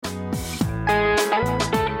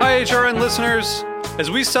HRN listeners.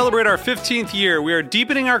 As we celebrate our 15th year, we are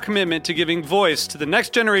deepening our commitment to giving voice to the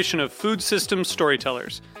next generation of food systems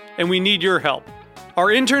storytellers, and we need your help. Our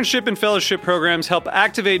internship and fellowship programs help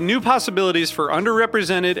activate new possibilities for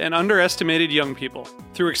underrepresented and underestimated young people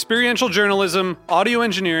through experiential journalism, audio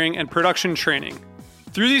engineering, and production training.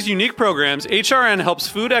 Through these unique programs, HRN helps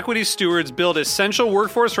food equity stewards build essential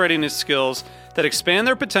workforce readiness skills that expand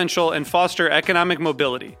their potential and foster economic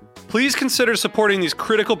mobility. Please consider supporting these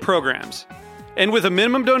critical programs. And with a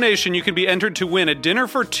minimum donation, you can be entered to win a dinner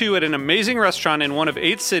for two at an amazing restaurant in one of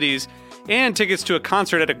 8 cities and tickets to a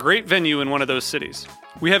concert at a great venue in one of those cities.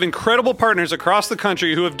 We have incredible partners across the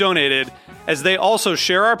country who have donated, as they also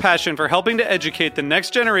share our passion for helping to educate the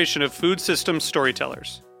next generation of food systems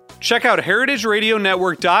storytellers. Check out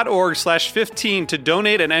heritageradionetwork.org/15 to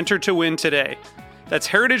donate and enter to win today. That's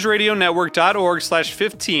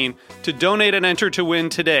heritageradionetwork.org/15 to donate and enter to win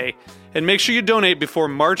today. And make sure you donate before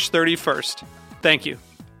March 31st. Thank you.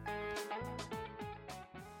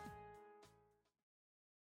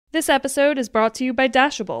 This episode is brought to you by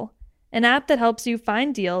Dashable, an app that helps you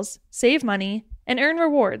find deals, save money, and earn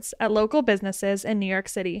rewards at local businesses in New York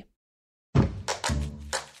City.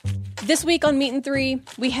 This week on Meat and Three,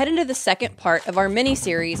 we head into the second part of our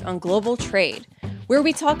mini-series on global trade, where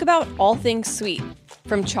we talk about all things sweet,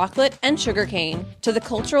 from chocolate and sugarcane to the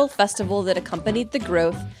cultural festival that accompanied the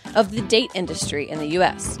growth of the date industry in the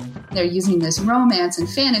U.S. They're using this romance and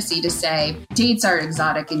fantasy to say dates are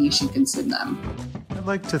exotic and you should consume them. I'd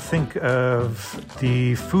like to think of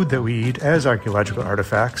the food that we eat as archaeological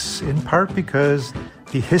artifacts, in part because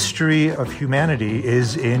the history of humanity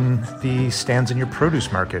is in the stands in your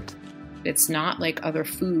produce market. It's not like other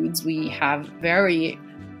foods. We have very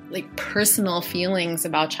personal feelings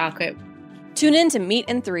about chocolate. Tune in to Meat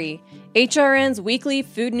and Three, HRN's weekly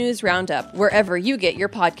food news roundup, wherever you get your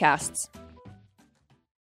podcasts.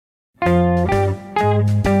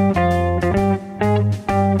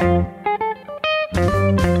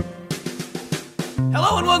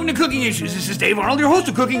 Hello and welcome to Cooking Issues. This is Dave Arnold, your host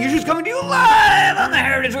of Cooking Issues, coming to you live on the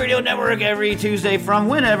Heritage Radio Network every Tuesday from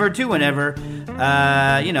whenever to whenever.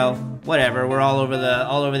 Whatever. We're all over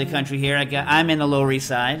the country here. I'm in the Lower East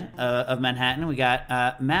Side of Manhattan. We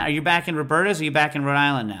got Matt. Are you back in Roberta's? Or are you back in Rhode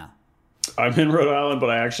Island now? I'm in Rhode Island, but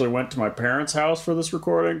I actually went to my parents' house for this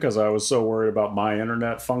recording because I was so worried about my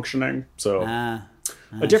internet functioning. So a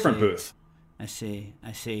different booth. I see.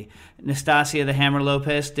 Nastasia the Hammer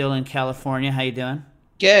Lopez still in California. How you doing?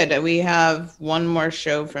 Good. We have one more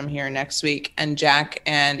show from here next week, and Jack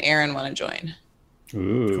and Aaron want to join.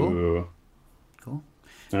 Ooh. Cool.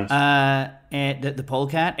 Nice. And the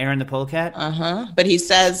polecat, Aaron the polecat. But he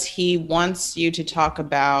says he wants you to talk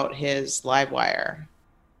about his Livewire.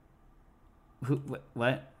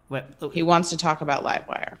 What? He wants to talk about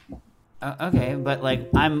Livewire. Okay, but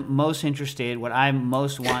I'm most interested. What I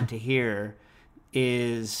most want to hear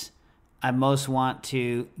is I most want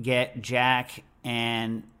to get Jack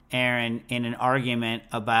and Aaron in an argument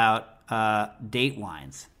about date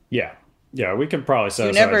wines. Yeah, we could probably set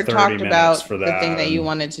you aside never 30 talked minutes about for that. The thing that you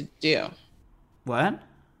wanted to do. What?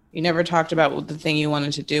 You never talked about the thing you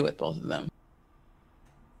wanted to do with both of them.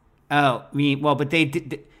 Oh, but they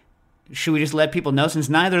did. Should we just let people know? Since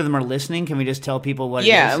neither of them are listening, can we just tell people what it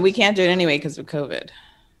is? Yeah, we can't do it anyway because of COVID.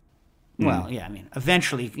 Well, yeah,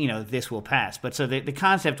 eventually, this will pass. But so the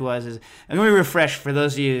concept is I'm going to refresh for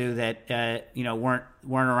those of you that, weren't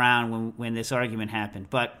around when this argument happened.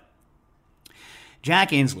 But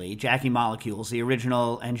Jack Inslee, Jackie Molecules, the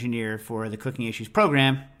original engineer for the Cooking Issues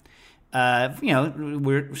program,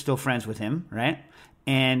 we're still friends with him, right?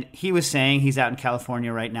 And he was saying he's out in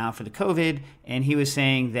California right now for the COVID, and he was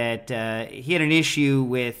saying that he had an issue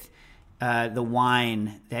with the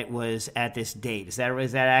wine that was at this date. Is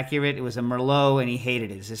that accurate? It was a Merlot, and he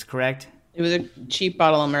hated it. Is this correct? It was a cheap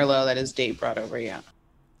bottle of Merlot that his date brought over, yeah.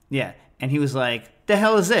 Yeah, and he was like, the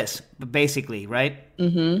hell is this? Basically, right?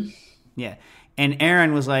 Mm-hmm. Yeah. And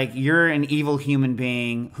Aaron was like, "You're an evil human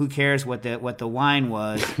being. Who cares what the wine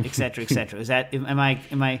was, et cetera, et cetera." Is that am I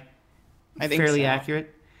fairly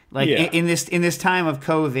accurate? In this time of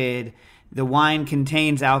COVID, the wine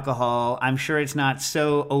contains alcohol. I'm sure it's not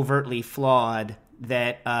so overtly flawed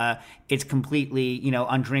that it's completely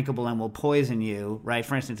undrinkable and will poison you, right?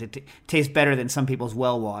 For instance, it tastes better than some people's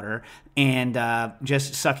well water, and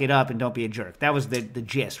just suck it up and don't be a jerk. That was the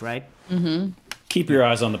gist, right? Mm-hmm. Keep your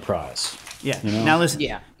eyes on the prize. Yeah. Now listen.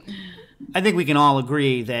 Yeah. I think we can all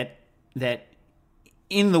agree that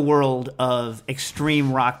in the world of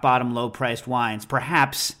extreme rock bottom low priced wines,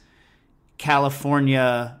 perhaps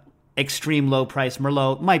California extreme low priced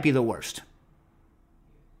Merlot might be the worst.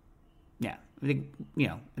 Yeah. I think,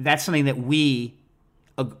 that's something that we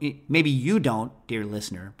maybe you don't, dear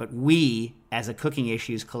listener, but we, as a Cooking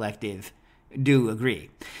Issues collective, do agree.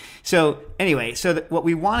 So anyway, what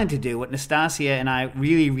we wanted to do, what Nastasia and I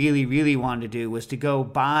really, really, really wanted to do was to go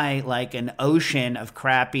buy like an ocean of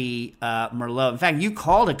crappy Merlot. In fact, you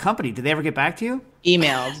called a company. Did they ever get back to you?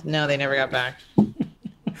 Emailed. No, they never got back.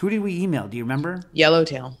 Who did we email? Do you remember?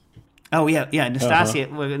 Yellowtail. Oh, yeah. Nastasia.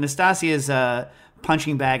 Nastasia's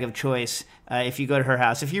punching bag of choice. If you go to her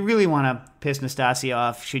house, if you really want to piss Nastasia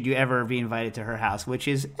off, should you ever be invited to her house, which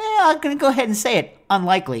is, I'm going to go ahead and say it,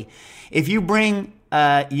 unlikely. If you bring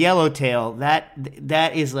Yellowtail,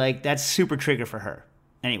 that is like, that's super trigger for her.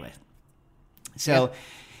 Anyway, so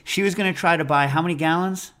she was going to try to buy how many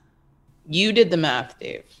gallons? You did the math,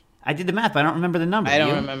 Dave. I did the math, but I don't remember the number. I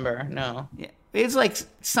don't remember, no. Yeah. It's like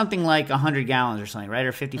something like 100 gallons or something, right?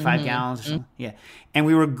 Or 55 gallons or something. Yeah. And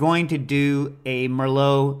we were going to do a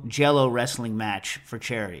Merlot Jello wrestling match for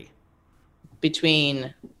charity.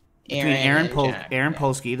 Between Aaron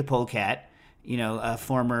Polsky, the polecat, a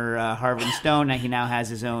former Harvard and Stone. He now has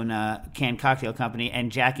his own canned cocktail company, and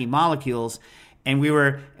Jackie Molecules. And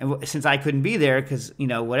since I couldn't be there because,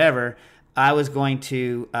 whatever, I was going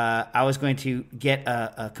to get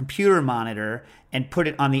a computer monitor and put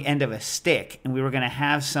it on the end of a stick, and we were going to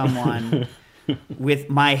have someone with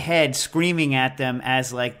my head screaming at them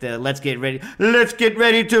as like the let's get ready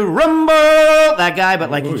to rumble, that guy,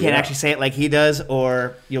 but like you can't actually say it like he does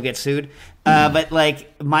or you'll get sued. But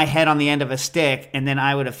like my head on the end of a stick, and then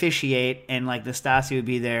I would officiate, and like Nastasia would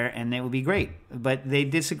be there, and it would be great. But they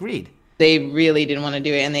disagreed. They really didn't want to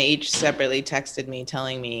do it, and they each separately texted me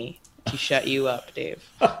telling me to shut you up, Dave.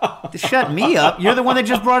 To shut me up? You're the one that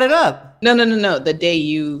just brought it up. No. The day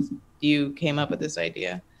you came up with this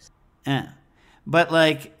idea. Yeah. But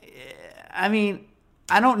like, I mean,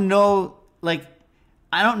 I don't know.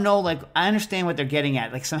 I understand what they're getting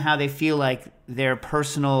at. Like somehow they feel like their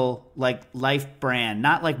personal like life brand,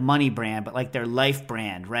 not like money brand, but like their life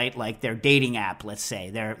brand, right? Like their dating app, let's say,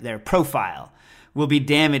 their profile will be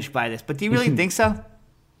damaged by this. But do you really think so?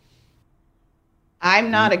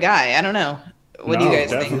 I'm not a guy. I don't know. What do you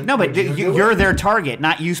guys think? No, but you're their target,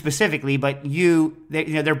 not you specifically, but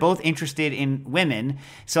they're both interested in women.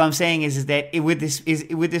 So I'm saying is that would this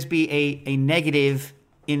be a negative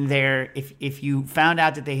in their if you found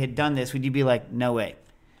out that they had done this, would you be like, no way?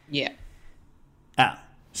 Yeah. Oh,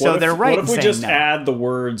 so they're right. What if we just add the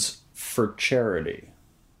words for charity?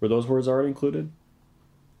 Were those words already included?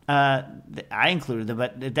 I included them,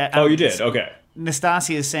 but that. Oh, you did. Okay.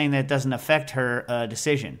 Nastasia is saying that it doesn't affect her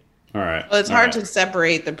decision. All right. Well, it's hard to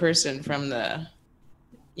separate the person from the,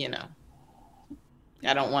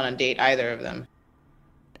 I don't want to date either of them.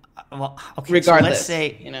 Well, okay. Regardless,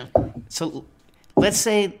 so let's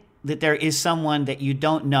say that there is someone that you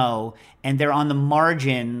don't know, and they're on the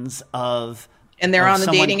margins of. And they're on the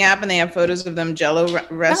dating app, and they have photos of them Jello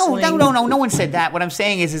wrestling. No one said that. What I'm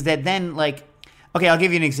saying is that then like. Okay, I'll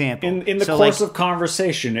give you an example. In the course of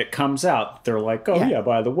conversation, it comes out. They're like, oh, yeah,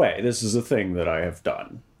 by the way, this is a thing that I have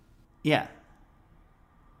done. Yeah.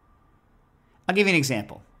 I'll give you an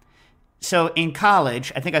example. So in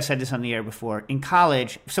college, I think I said this on the air before. In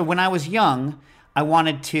college, so when I was young, I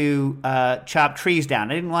wanted to chop trees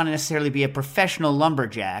down. I didn't want to necessarily be a professional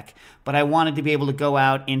lumberjack, but I wanted to be able to go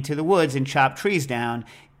out into the woods and chop trees down.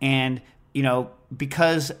 And,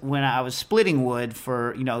 because when I was splitting wood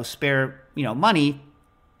for, spare money,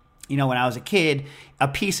 when I was a kid, a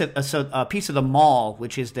piece of the maul,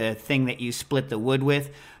 which is the thing that you split the wood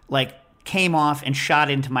with, like came off and shot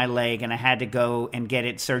into my leg, and I had to go and get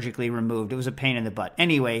it surgically removed. It was a pain in the butt.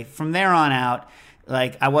 Anyway, from there on out,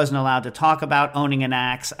 like I wasn't allowed to talk about owning an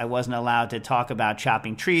axe. I wasn't allowed to talk about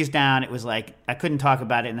chopping trees down. It was like I couldn't talk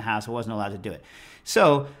about it in the house. I wasn't allowed to do it.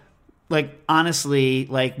 So like honestly,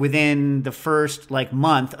 like within the first like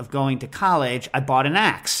month of going to college, I bought an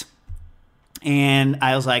axe. And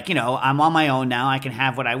I was like, I'm on my own now. I can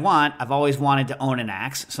have what I want. I've always wanted to own an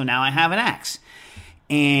axe, so now I have an axe.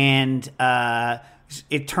 And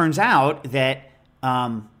it turns out that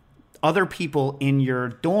other people in your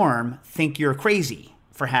dorm think you're crazy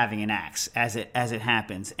for having an axe as it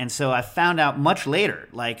happens. And so I found out much later,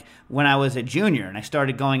 like when I was a junior and I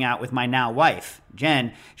started going out with my now wife,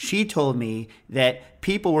 Jen, she told me that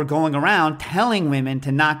people were going around telling women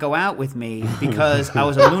to not go out with me because I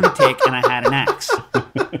was a lunatic and I had an axe.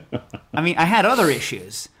 I mean, I had other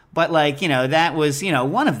issues, but like, that was,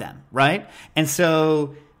 one of them, right? And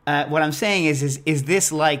so what I'm saying is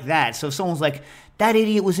this like that? So if someone's like, that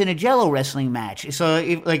idiot was in a Jello wrestling match. So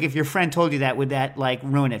if your friend told you that, would that like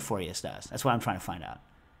ruin it for you, Stas? That's what I'm trying to find out.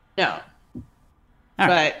 No.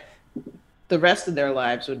 But the rest of their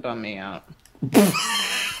lives would bum me out.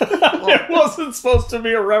 Well, It wasn't supposed to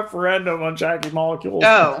be a referendum on Jackie Molecule's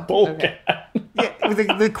okay. Yeah,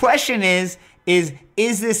 the question is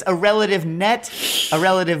this a relative net, a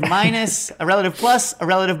relative minus, a relative plus, a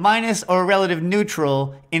relative minus, or a relative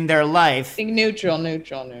neutral in their life? I think neutral.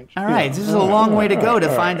 All right, this is a long way to go to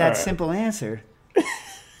find that simple answer.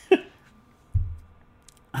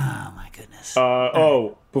 Oh my goodness.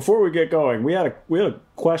 Before we get going, we had a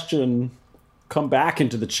question come back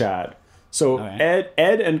into the chat. So Ed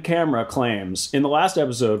and Camera claims, in the last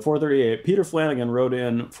episode, 438, Peter Flanagan wrote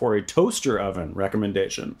in for a toaster oven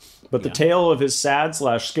recommendation. But the tale of his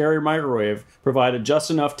sad/scary microwave provided just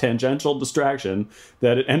enough tangential distraction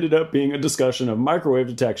that it ended up being a discussion of microwave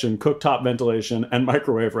detection, cooktop ventilation, and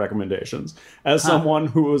microwave recommendations. As someone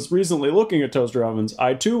who was recently looking at toaster ovens,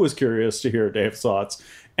 I too was curious to hear Dave's thoughts.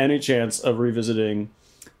 Any chance of revisiting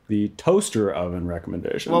the toaster oven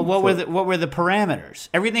recommendation? Well, what were the parameters?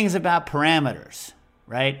 Everything is about parameters,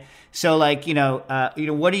 right? So, like,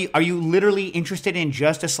 what are you literally interested in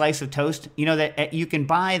just a slice of toast? You know that you can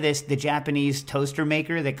buy the Japanese toaster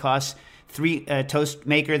maker that costs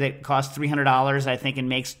 $300, I think, and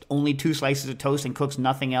makes only 2 slices of toast and cooks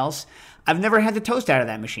nothing else. I've never had the toast out of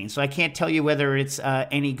that machine, so I can't tell you whether it's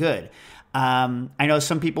any good. I know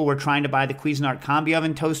some people were trying to buy the Cuisinart Combi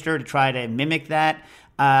Oven toaster to try to mimic that.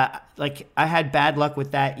 I had bad luck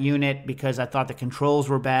with that unit because I thought the controls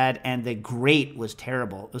were bad and the grate was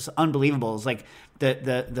terrible. It was unbelievable. It was like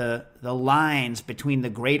the lines between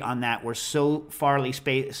the grate on that were so far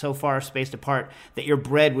spaced apart that your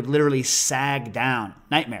bread would literally sag down.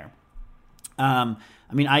 Nightmare.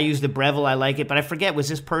 I use the Breville. I like it, but I forget,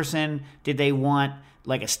 did they want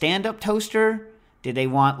like a stand-up toaster? Did they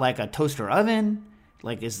want like a toaster oven?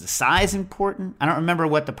 Like, is the size important? I don't remember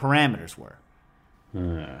what the parameters were.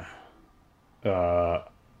 You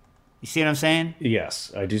see what I'm saying?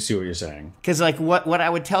 Yes, I do see what you're saying. Because like what I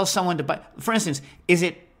would tell someone to buy, for instance, is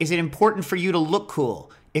it important for you to look cool?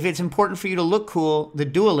 If it's important for you to look cool, the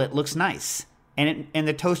Dualit looks nice, and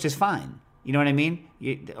the toast is fine. You know what I mean?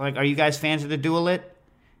 Are you guys fans of the Dualit?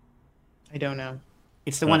 I don't know.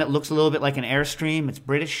 It's the one that looks a little bit like an Airstream. It's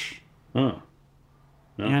British. No.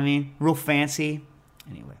 You know what I mean? Real fancy.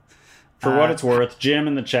 Anyway. For what it's worth, Jim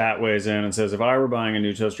in the chat weighs in and says, if I were buying a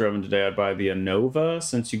new toaster oven today, I'd buy the Anova,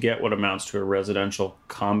 since you get what amounts to a residential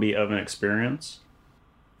combi oven experience.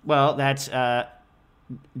 Well, that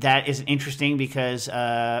is interesting because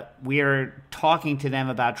we are talking to them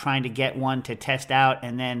about trying to get one to test out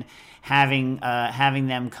and then having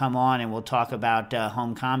them come on, and we'll talk about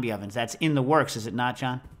home combi ovens. That's in the works, is it not,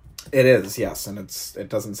 John? It is, yes, and it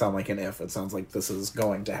doesn't sound like an if. It sounds like this is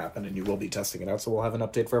going to happen, and you will be testing it out, so we'll have an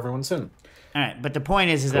update for everyone soon. All right, but the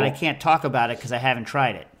point is that I can't talk about it because I haven't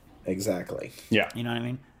tried it. Exactly. Yeah. You know what I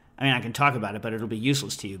mean? I can talk about it, but it'll be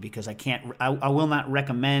useless to you because I will not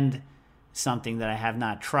recommend something that I have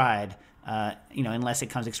not tried, unless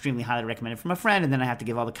it comes extremely highly recommended from a friend, and then I have to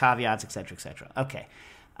give all the caveats, et cetera, et cetera. Okay.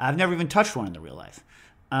 I've never even touched one in the real life.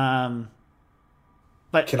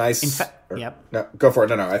 But can I? Yep. No, go for it.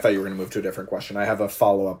 No. I thought you were going to move to a different question. I have a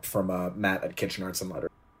follow-up from Matt at Kitchen Arts and Letters.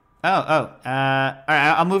 All right,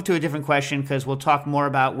 I'll move to a different question because we'll talk more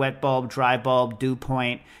about wet bulb, dry bulb, dew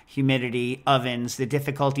point, humidity, ovens, the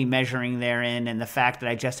difficulty measuring therein, and the fact that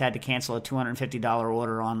I just had to cancel a $250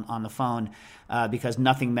 order on the phone because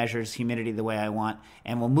nothing measures humidity the way I want.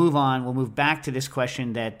 And we'll move on. We'll move back to this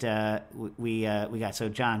question that we got. So,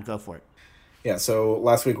 John, go for it. Yeah, so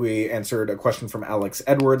last week we answered a question from Alex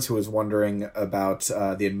Edwards, who was wondering about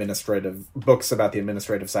the administrative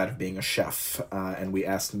side of being a chef. And we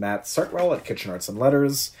asked Matt Sartwell at Kitchen Arts and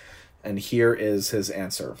Letters, and here is his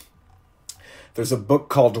answer. There's a book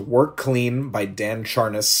called Work Clean by Dan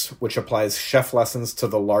Charnas, which applies chef lessons to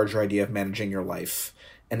the larger idea of managing your life.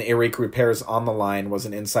 And Eric Repairs on the Line was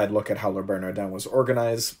an inside look at how Le Bernardin was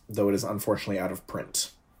organized, though it is unfortunately out of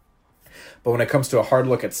print. But when it comes to a hard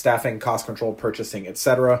look at staffing, cost control, purchasing,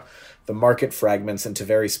 etc., the market fragments into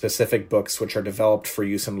very specific books which are developed for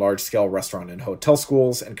use in large-scale restaurant and hotel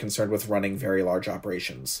schools and concerned with running very large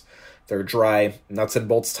operations. They're dry, nuts and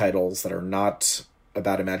bolts titles that are not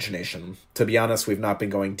about imagination. To be honest, we've not been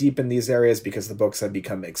going deep in these areas because the books have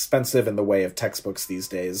become expensive in the way of textbooks these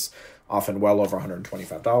days, often well over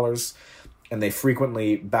 $125. And they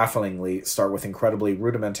frequently, bafflingly, start with incredibly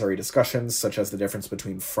rudimentary discussions, such as the difference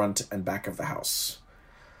between front and back of the house.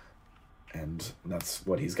 And that's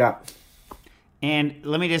what he's got. And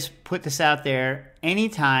let me just put this out there.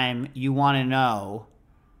 Anytime you want to know,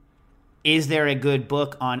 is there a good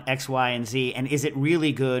book on X, Y, and Z, and is it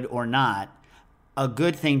really good or not, a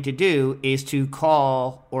good thing to do is to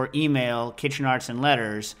call or email Kitchen Arts and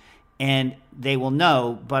Letters and they will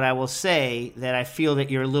know, but I will say that I feel that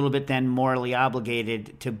you're a little bit then morally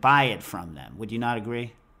obligated to buy it from them. Would you not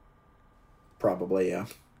agree? Probably, yeah.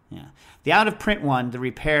 Yeah. The out-of-print one, the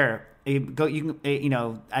Repair, I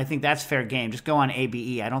think that's fair game. Just go on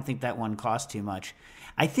ABE. I don't think that one costs too much.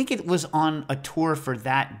 I think it was on a tour for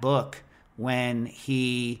that book when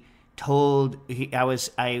I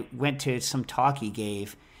went to some talk he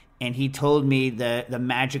gave, and he told me the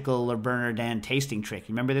magical Le Bernardin tasting trick.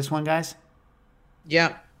 You remember this one, guys?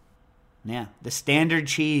 Yeah. Yeah. The standard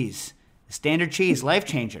cheese. The standard cheese, life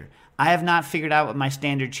changer. I have not figured out what my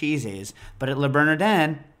standard cheese is, but at Le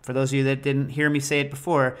Bernardin, for those of you that didn't hear me say it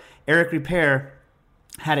before, Eric Ripert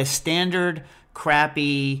had a standard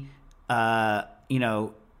crappy,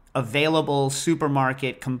 available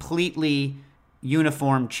supermarket, completely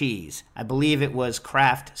uniform cheese. I believe it was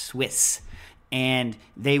Kraft Swiss. And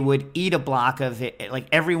they would eat a block of it, like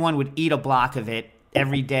everyone would eat a block of it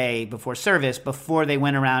every day before service, before they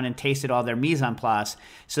went around and tasted all their mise en place,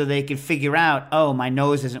 so they could figure out, oh, my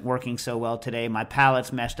nose isn't working so well today, my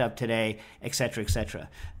palate's messed up today, etc., etc.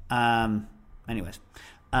 Anyways.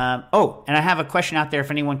 And I have a question out there if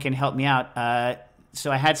anyone can help me out. So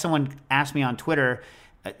I had someone ask me on Twitter,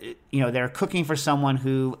 they're cooking for someone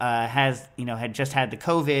who had just had the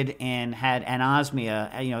COVID and had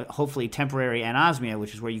anosmia, hopefully temporary anosmia,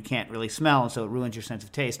 which is where you can't really smell, and so it ruins your sense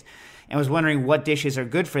of taste. And I was wondering what dishes are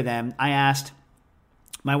good for them. I asked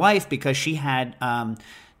my wife because she had some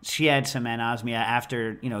anosmia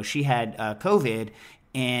after she had COVID,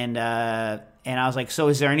 and I was like, so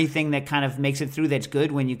is there anything that kind of makes it through that's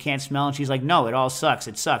good when you can't smell? And she's like, no, it all sucks.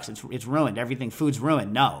 It sucks. It's ruined. Everything, food's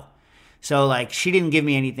ruined. No. So, she didn't give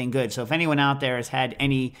me anything good. So if anyone out there has had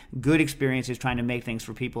any good experiences trying to make things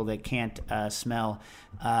for people that can't smell,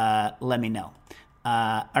 let me know.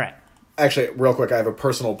 All right. Actually, real quick, I have a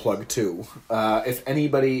personal plug, too. If any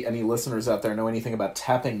listeners out there know anything about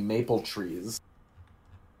tapping maple trees,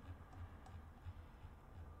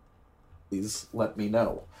 please let me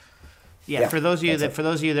know. Yeah, for those of you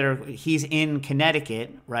that are, he's in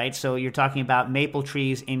Connecticut, right? So you're talking about maple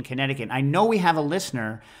trees in Connecticut. I know we have a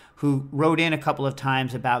listener who wrote in a couple of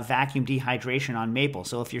times about vacuum dehydration on maple.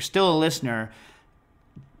 So if you're still a listener,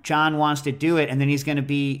 John wants to do it, and then you're going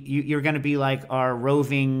to be like our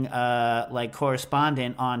roving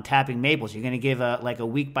correspondent on tapping maples. You're going to give a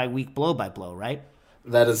week by week, blow by blow, right?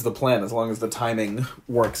 That is the plan, as long as the timing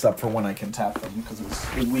works up for when I can tap them, because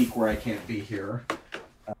it's a week where I can't be here.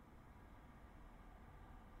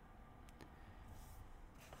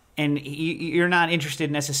 And you're not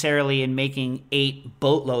interested necessarily in making 8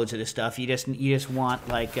 boatloads of this stuff. You just want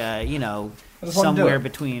somewhere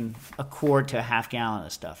between a quart to a half gallon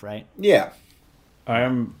of stuff, right? Yeah. I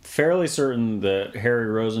am fairly certain that Harry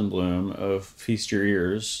Rosenblum of Feast Your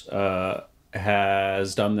Ears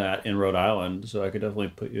has done that in Rhode Island, so I could definitely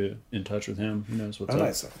put you in touch with him. Who knows what's up?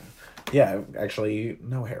 Nice. Yeah, I actually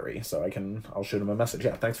know Harry, so I'll shoot him a message.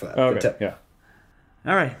 Yeah, thanks for that. Okay. Good tip. Yeah.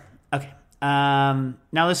 All right. Okay.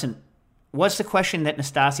 Now listen, what's the question that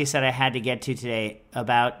Nastasia said I had to get to today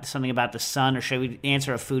about something about the sun, or should we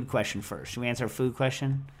answer a food question first? Should we answer a food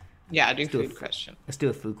question? Yeah, food question. Let's do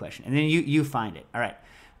a food question. And then you find it. All right.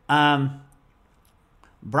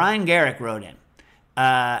 Brian Garrick wrote in.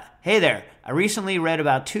 Hey there. I recently read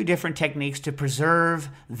about 2 different techniques to preserve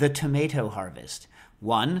the tomato harvest.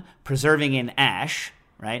 One, preserving in ash,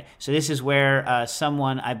 right? So this is where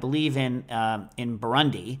someone, I believe in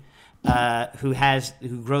Burundi, who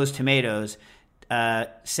grows tomatoes,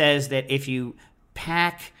 says that if you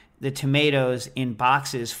pack the tomatoes in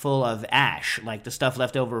boxes full of ash, like the stuff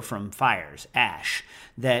left over from fires, ash,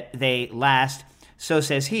 that they last, so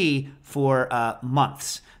says he, for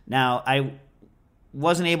months. Now, I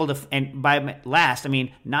wasn't able to, and by last, I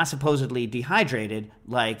mean not supposedly dehydrated,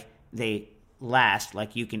 like they last,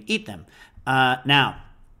 like you can eat them.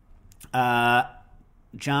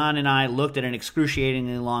 John and I looked at an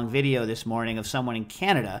excruciatingly long video this morning of someone in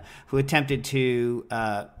Canada who attempted to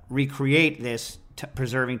recreate this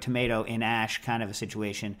preserving tomato in ash kind of a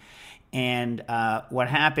situation. And what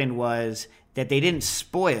happened was that they didn't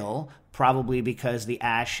spoil, probably because the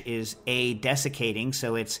ash is desiccating,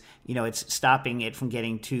 so it's stopping it from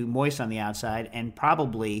getting too moist on the outside, and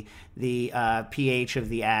probably the pH of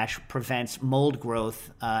the ash prevents mold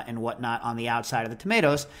growth and whatnot on the outside of the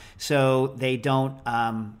tomatoes, so they don't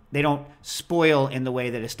spoil in the way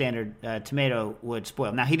that a standard tomato would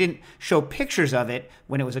spoil. Now, he didn't show pictures of it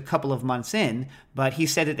when it was a couple of months in, but he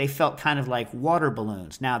said that they felt kind of like water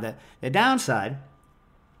balloons. Now, the downside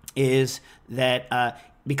is that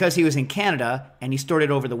because he was in Canada and he stored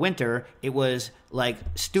it over the winter, it was like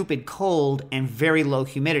stupid cold and very low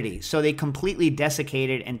humidity. So they completely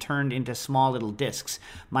desiccated and turned into small little discs.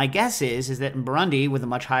 My guess is that in Burundi, with a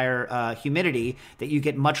much higher humidity, that you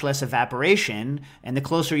get much less evaporation, and the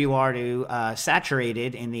closer you are to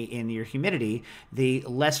saturated in your humidity, the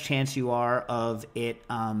less chance you are of it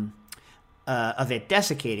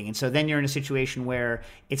desiccating. And so then you're in a situation where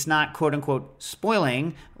it's not quote unquote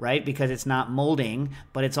spoiling, right? Because it's not molding,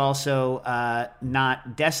 but it's also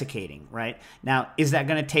not desiccating, right? Now, is that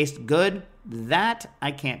going to taste good? That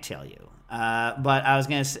I can't tell you. But I was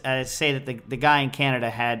going to say that the guy in Canada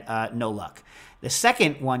had no luck. The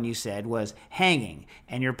second one you said was hanging,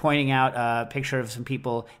 and you're pointing out a picture of some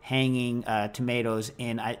people hanging tomatoes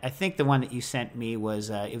in, I think the one that you sent me was,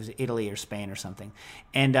 it was Italy or Spain or something.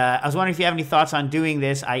 And I was wondering if you have any thoughts on doing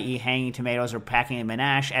this, i.e. hanging tomatoes or packing them in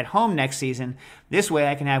ash at home next season. This way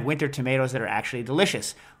I can have winter tomatoes that are actually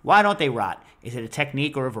delicious. Why don't they rot? Is it a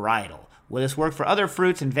technique or a varietal? Will this work for other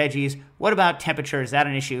fruits and veggies? What about temperature? Is that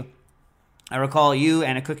an issue? I recall you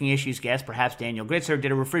and a Cooking Issues guest, perhaps Daniel Gritzer,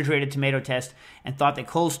 did a refrigerated tomato test and thought that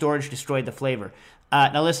cold storage destroyed the flavor.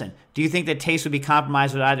 Now listen, do you think that taste would be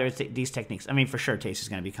compromised with either of these techniques? I mean, for sure taste is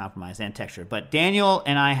going to be compromised and texture. But Daniel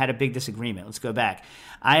and I had a big disagreement. Let's go back.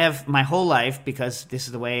 I have my whole life, because this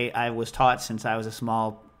is the way I was taught since I was a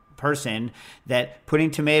small person, that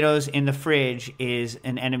putting tomatoes in the fridge is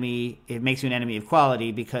an enemy. It makes you an enemy of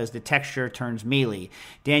quality because the texture turns mealy.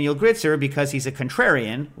 Daniel Gritzer, because he's a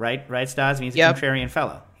contrarian, right, Stas? I mean, he's a contrarian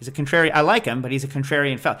fellow. He's a contrarian. I like him, but he's a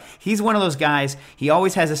contrarian fellow. He's one of those guys. He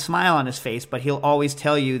always has a smile on his face, but he'll always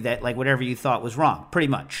tell you that like whatever you thought was wrong, pretty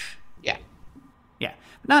much. Yeah.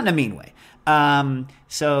 Not in a mean way.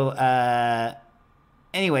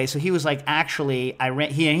 Anyway, so he was like, actually,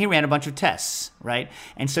 he ran a bunch of tests, right?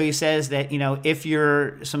 And so he says that, if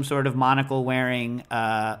you're some sort of monocle-wearing,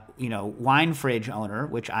 wine fridge owner,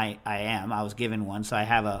 which I am, I was given one, so I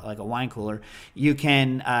have a wine cooler, you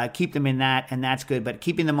can keep them in that, and that's good. But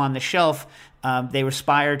keeping them on the shelf, they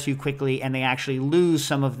respire too quickly, and they actually lose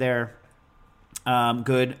some of their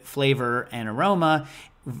good flavor and aroma,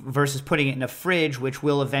 versus putting it in a fridge, which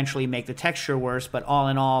will eventually make the texture worse. But all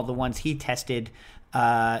in all, the ones he tested,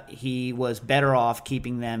 he was better off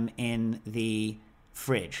keeping them in the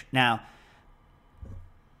fridge. Now,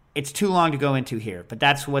 it's too long to go into here, but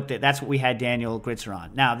that's what we had Daniel Gritzer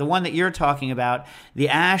on. Now, the one that you're talking about, the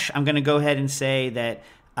ash, I'm going to go ahead and say that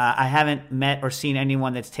I haven't met or seen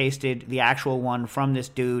anyone that's tasted the actual one from this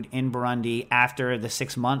dude in Burundi after the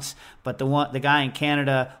 6 months. But the guy in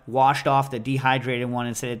Canada washed off the dehydrated one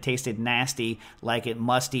and said it tasted nasty, like it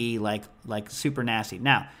musty, like super nasty.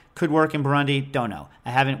 Now, could work in Burundi, don't know.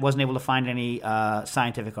 Wasn't able to find any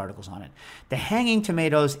scientific articles on it. The hanging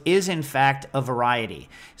tomatoes is in fact a variety.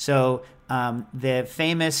 So the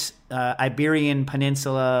famous Iberian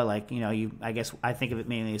Peninsula, I think of it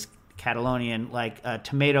mainly as Catalonian,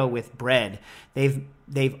 tomato with bread.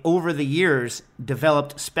 They've over the years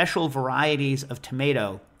developed special varieties of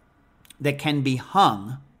tomato that can be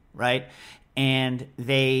hung, right? And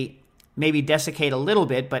they maybe desiccate a little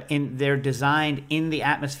bit, but they're designed in the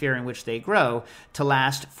atmosphere in which they grow to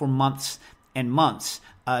last for months and months,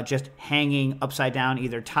 just hanging upside down,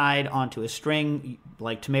 either tied onto a string,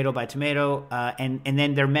 like tomato by tomato, and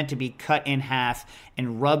then they're meant to be cut in half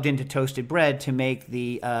and rubbed into toasted bread to make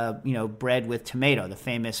the bread with tomato, the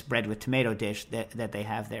famous bread with tomato dish that they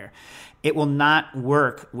have there. It will not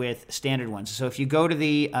work with standard ones. So if you go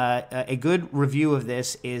to a good review of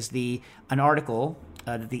this is an article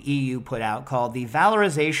that the EU put out called "The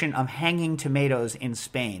Valorization of Hanging Tomatoes in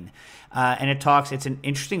Spain," and it's an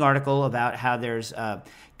interesting article about how there's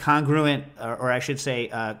congruent, or I should say,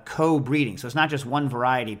 co-breeding. So it's not just one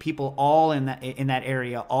variety. People all in that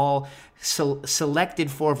area all selected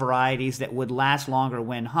for varieties that would last longer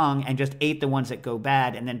when hung, and just ate the ones that go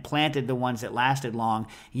bad, and then planted the ones that lasted long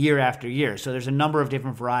year after year. So there's a number of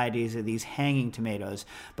different varieties of these hanging tomatoes,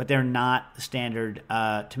 but they're not the standard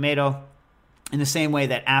tomato. In the same way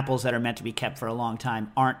that apples that are meant to be kept for a long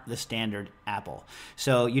time aren't the standard apple.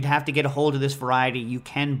 So you'd have to get a hold of this variety. You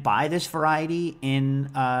can buy this variety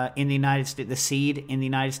in the United States, the seed in the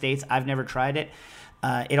United States. I've never tried it.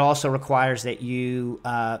 It also requires that you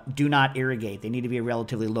do not irrigate. They need to be a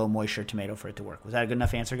relatively low moisture tomato for it to work. Was that a good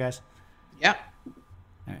enough answer, guys? Yeah.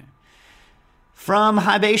 All right. From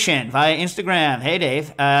Hibation via Instagram. Hey, Dave.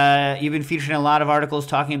 You've been featured in a lot of articles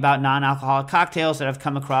talking about non-alcoholic cocktails that I've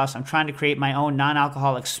come across. I'm trying to create my own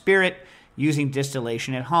non-alcoholic spirit using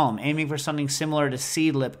distillation at home, aiming for something similar to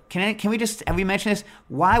Seedlip. Can we just, have we mentioned this?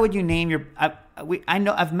 Why would you name your, I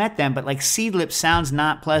know I've met them, but Seedlip sounds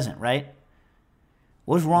not pleasant, right?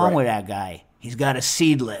 What's wrong with that guy? He's got a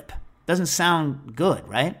seed lip. Doesn't sound good,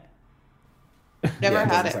 right? Never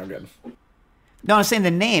had it. Sound good. No, I'm saying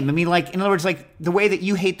the name. I mean, like, in other words, like the way that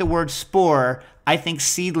you hate the word spore, I think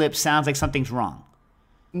seed lip sounds like something's wrong.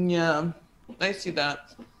 Yeah, I see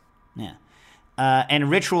that. Yeah. And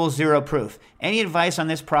ritual zero proof. Any advice on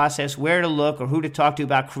this process, where to look or who to talk to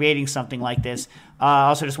about creating something like this?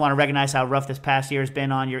 Also just want to recognize how rough this past year has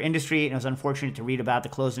been on your industry. It was unfortunate to read about the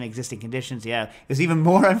closed and existing conditions. Yeah, it was even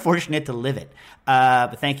more unfortunate to live it.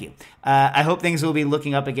 But thank you. I hope things will be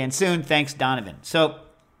looking up again soon. Thanks, Donovan. So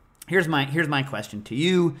here's my question to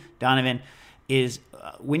you, Donovan, is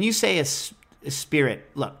when you say a spirit,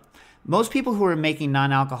 look, most people who are making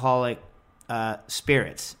non-alcoholic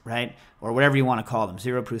spirits, right, or whatever you want to call them,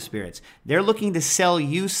 zero proof spirits, they're looking to sell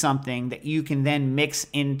you something that you can then mix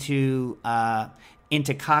into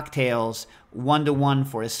cocktails 1-to-1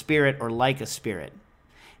 for a spirit or like a spirit.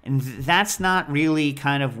 And that's not really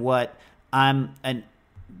kind of what I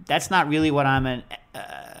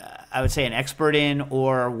would say an expert in,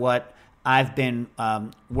 or what I've been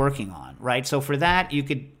working on, right? So for that, you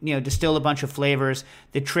could, distill a bunch of flavors.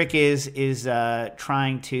 The trick is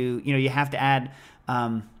trying to, you have to add,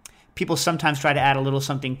 people sometimes try to add a little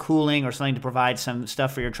something cooling or something to provide some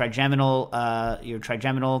stuff for your trigeminal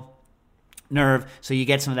nerve, so you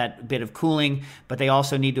get some of that bit of cooling, but they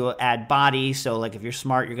also need to add body. So like if you're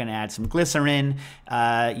smart, you're going to add some glycerin.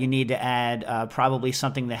 You need to add probably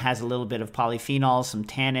something that has a little bit of polyphenols, some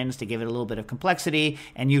tannins to give it a little bit of complexity,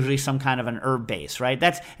 and usually some kind of an herb base, right?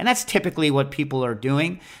 That's typically what people are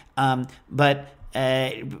doing. But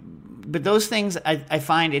those things, I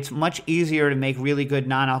find it's much easier to make really good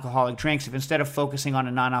non-alcoholic drinks if instead of focusing on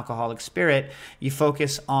a non-alcoholic spirit, you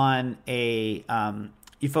focus on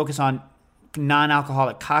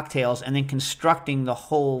non-alcoholic cocktails and then constructing the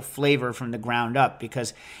whole flavor from the ground up,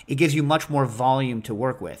 because it gives you much more volume to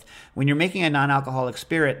work with. When you're making a non-alcoholic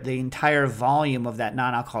spirit, the entire volume of that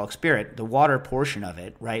non-alcoholic spirit, the water portion of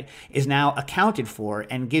it, right, is now accounted for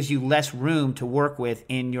and gives you less room to work with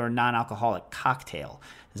in your non-alcoholic cocktail.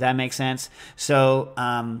 Does that make sense? So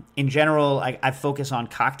in general, I focus on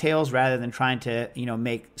cocktails rather than trying to,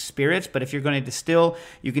 make spirits. But if you're going to distill,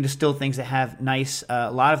 you can distill things that have nice, a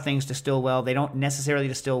lot of things distill well. They don't necessarily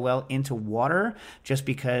distill well into water just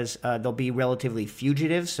because they'll be relatively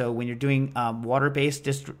fugitive. So when you're doing water-based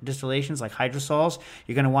distillations like hydrosols,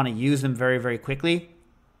 you're going to want to use them very, very quickly.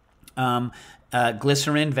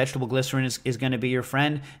 Glycerin, vegetable glycerin is going to be your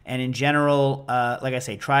friend. And in general, like I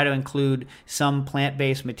say, try to include some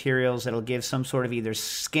plant-based materials that'll give some sort of either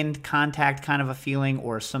skin contact kind of a feeling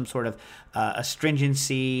or some sort of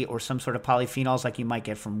astringency or some sort of polyphenols like you might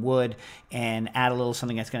get from wood, and add a little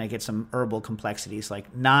something that's going to get some herbal complexities.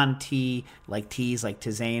 Like non-tea, like teas, like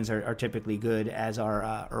tisanes are typically good, as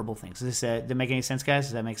are herbal things. Does that make any sense, guys?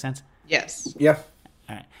 Does that make sense? Yes. Yeah.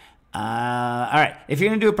 All right. All right. If you're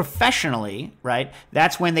going to do it professionally, right,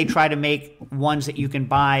 that's when they try to make ones that you can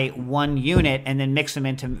buy one unit and then mix them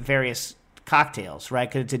into various cocktails, right,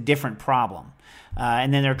 because it's a different problem.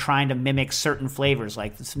 And then they're trying to mimic certain flavors,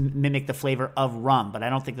 like mimic the flavor of rum, but I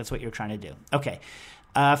don't think that's what you're trying to do. Okay.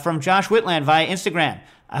 From Josh Whitland via Instagram,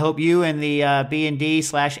 I hope you and the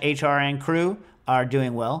B&D/HRN crew are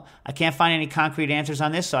doing well. I can't find any concrete answers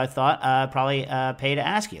on this, so I thought I'd probably pay to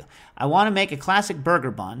ask you. I want to make a classic burger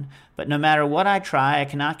bun, but no matter what I try, I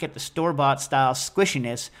cannot get the store-bought style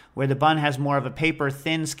squishiness where the bun has more of a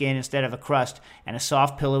paper-thin skin instead of a crust and a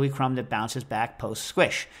soft, pillowy crumb that bounces back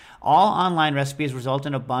post-squish. All online recipes result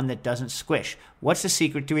in a bun that doesn't squish. What's the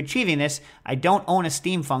secret to achieving this? I don't own a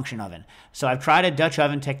steam function oven, so I've tried a Dutch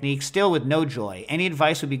oven technique, still with no joy. Any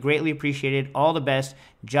advice would be greatly appreciated. All the best,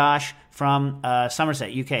 Josh from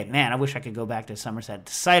Somerset, UK. Man, I wish I could go back to Somerset.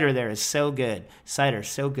 The cider there is so good. Cider,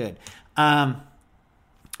 so good. All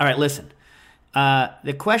right, listen.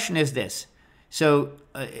 The question is this. So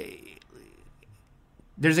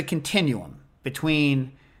there's a continuum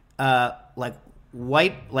between white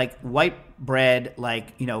bread,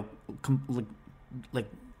 like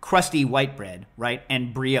crusty white bread, right,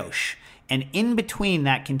 and brioche. And in between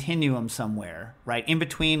that continuum somewhere, right, in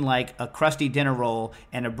between like a crusty dinner roll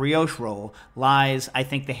and a brioche roll lies, I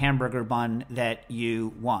think, the hamburger bun that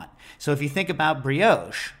you want. So if you think about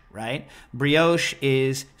brioche, right, brioche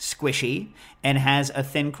is squishy and has a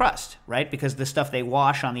thin crust, right, because the stuff they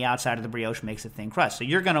wash on the outside of the brioche makes a thin crust. So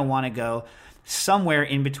you're going to want to go somewhere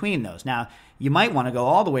in between those. Now, you might want to go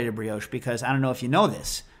all the way to brioche because I don't know if you know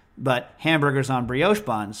this, but hamburgers on brioche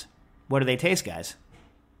buns, what do they taste, guys?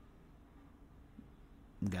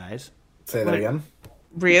 Say that again.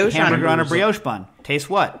 Brioche hamburger on a brioche bun. Tastes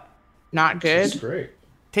what? Not good. Tastes great.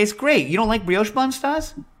 Tastes great. You don't like brioche buns,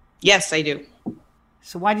 Stas? Yes, I do.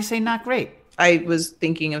 So why do you say not great? I was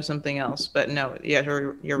thinking of something else, but no, yeah,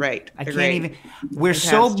 you're right. I can't even. We're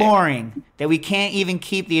so boring that we can't even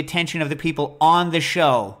keep the attention of the people on the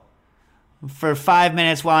show for 5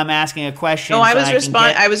 minutes while I'm asking a question. No, I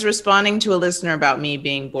was responding to a listener about me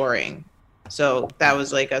being boring, so that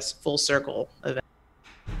was like a full circle event.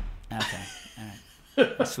 Okay, all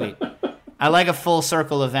right, sweet. I like a full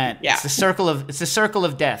circle event. Yeah, it's the circle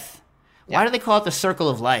of death. Yeah. Why do they call it the circle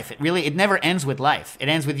of life? It never ends with life. It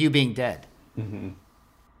ends with you being dead. Mm-hmm.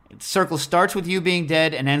 The circle starts with you being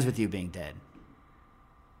dead and ends with you being dead.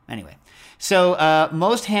 Anyway, so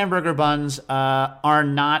most hamburger buns are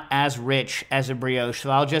not as rich as a brioche.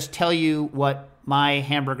 So I'll just tell you what my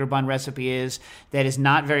hamburger bun recipe is that is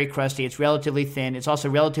not very crusty. It's relatively thin. It's also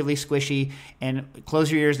relatively squishy. And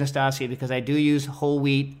close your ears, Nastasia, because I do use whole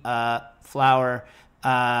wheat flour.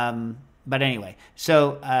 But anyway,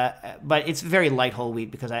 so but it's very light whole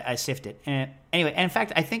wheat because I sift it. And anyway, and in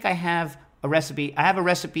fact, I think I have a recipe. I have a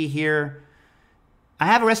recipe here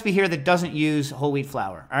that doesn't use whole wheat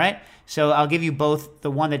flour. All right. So I'll give you both,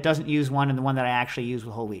 the one that doesn't use one and the one that I actually use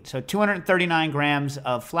with whole wheat. So 239 grams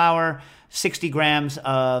of flour, 60 grams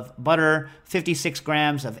of butter, 56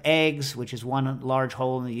 grams of eggs, which is one large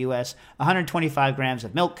whole in the U.S., 125 grams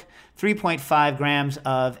of milk, 3.5 grams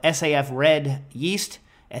of SAF red yeast,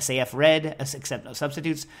 SAF red, except no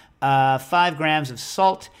substitutes, 5 grams of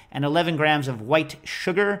salt, and 11 grams of white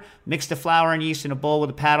sugar. Mix the flour and yeast in a bowl with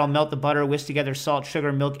a paddle. Melt the butter. Whisk together salt,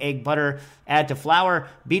 sugar, milk, egg, butter. Add to flour.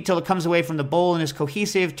 Beat till it comes away from the bowl and is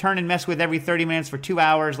cohesive. Turn and mess with every 30 minutes for 2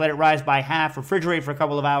 hours. Let it rise by half. Refrigerate for a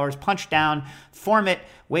couple of hours. Punch down. Form it.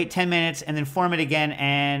 Wait 10 minutes and then form it again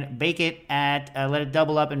and bake it at, let it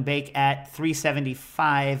double up and bake at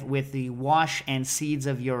 375 with the wash and seeds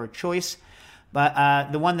of your choice.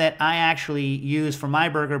 But the one that I actually use for my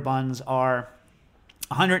burger buns are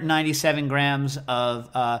 197 grams of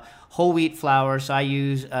whole wheat flour. So I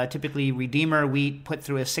use typically Redeemer wheat put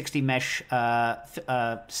through a 60 mesh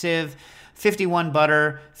sieve, 51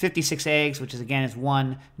 butter, 56 eggs, which is again is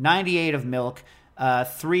 1, 98 of milk,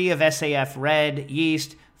 3 of SAF red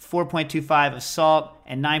yeast, 4.25 of salt,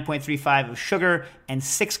 and 9.35 of sugar, and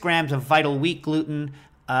 6 grams of Vital Wheat gluten.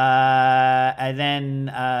 And then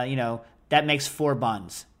that makes 4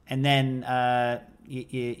 buns, and then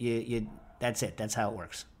you that's it. That's how it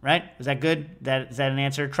works, right? Is that good? Is that an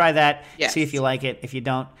answer? Try that. Yes. See if you like it. If you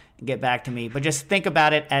don't, get back to me. But just think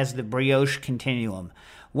about it as the brioche continuum.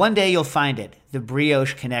 One day you'll find it, the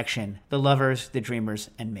brioche connection, the lovers, the dreamers,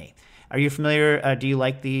 and me. Are you familiar? Do you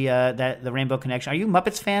like the Rainbow Connection? Are you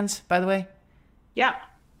Muppets fans, by the way? Yeah.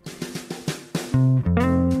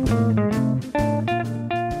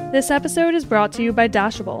 This episode is brought to you by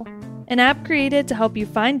Dashable, an app created to help you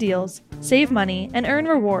find deals, save money, and earn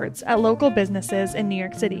rewards at local businesses in New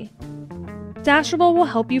York City. Dashable will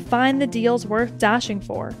help you find the deals worth dashing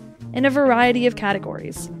for in a variety of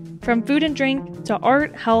categories, from food and drink to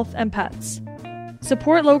art, health, and pets.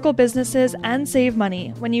 Support local businesses and save money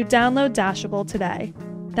when you download Dashable today.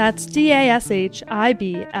 That's Dashable.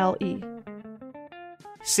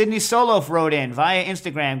 Sydney Soloff wrote in via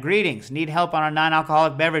Instagram, greetings, need help on our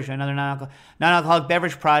non-alcoholic beverage, another non-alcoholic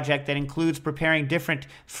beverage project that includes preparing different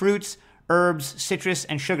fruits, herbs, citrus,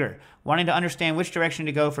 and sugar. Wanting to understand which direction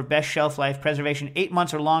to go for best shelf life preservation, 8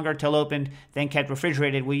 months or longer till opened, then kept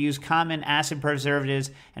refrigerated. We use common acid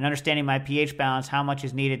preservatives and understanding my pH balance, how much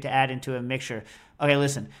is needed to add into a mixture. Okay,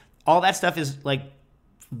 listen, all that stuff is like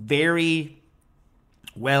very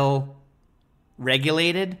well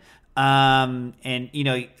regulated. And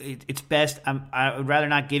it's best. I would rather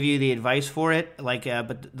not give you the advice for it.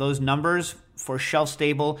 But those numbers for shelf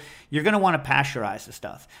stable, you're going to want to pasteurize the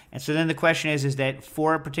stuff. And so then the question is that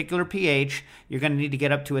for a particular pH, you're going to need to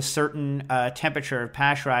get up to a certain temperature of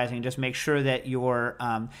pasteurizing. Just make sure that your,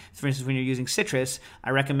 for instance, when you're using citrus,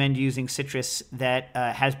 I recommend using citrus that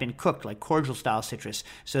has been cooked, like cordial style citrus,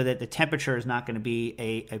 so that the temperature is not going to be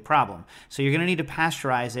a problem. So you're going to need to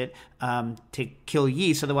pasteurize it to kill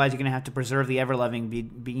yeast. Otherwise, you're going to have to preserve the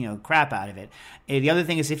ever-loving crap out of it. The other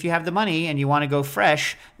thing is, if you have the money and you want to go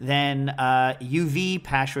fresh, then UV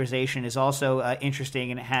pasteurization is also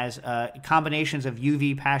interesting, and it has combinations of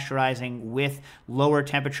UV pasteurizing with lower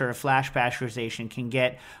temperature flash pasteurization can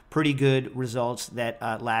get pretty good results that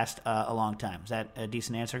last a long time. Is that a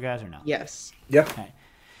decent answer, guys, or no? Yes. Yep. Okay.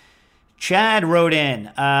 Chad wrote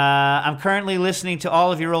in, I'm currently listening to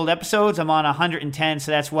all of your old episodes. I'm on 110,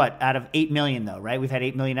 so that's what? Out of 8 million, though, right? We've had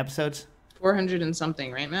 8 million episodes? 400 and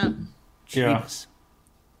something, right, Matt? Yeah.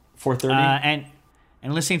 430.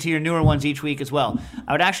 And listening to your newer ones each week as well.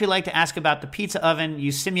 I would actually like to ask about the pizza oven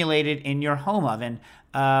you simulated in your home oven.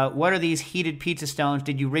 What are these heated pizza stones?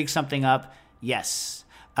 Did you rig something up? Yes.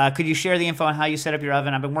 Could you share the info on how you set up your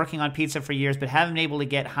oven? I've been working on pizza for years, but haven't been able to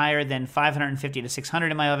get higher than 550 to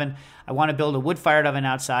 600 in my oven. I want to build a wood-fired oven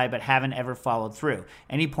outside, but haven't ever followed through.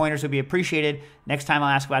 Any pointers would be appreciated. Next time I'll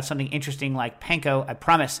ask about something interesting like panko. I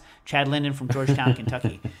promise. Chad Linden from Georgetown,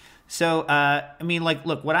 Kentucky. So,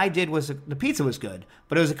 look, what I did was the pizza was good,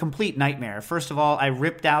 but it was a complete nightmare. First of all, I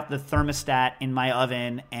ripped out the thermostat in my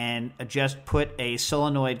oven and just put a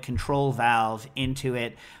solenoid control valve into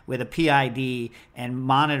it with a PID and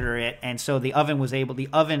monitor it. And so the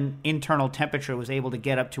oven internal temperature was able to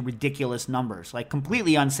get up to ridiculous numbers, like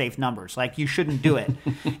completely unsafe numbers, like you shouldn't do it.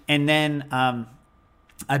 And then,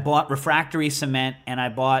 I bought refractory cement, and I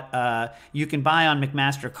bought, you can buy on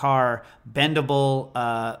McMaster-Carr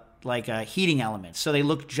bendable, heating elements. So they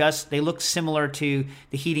look similar to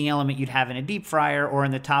the heating element you'd have in a deep fryer or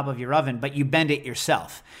in the top of your oven, but you bend it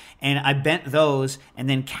yourself. And I bent those and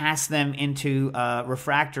then cast them into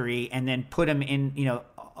refractory and then put them in,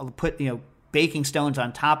 baking stones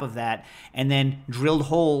on top of that, and then drilled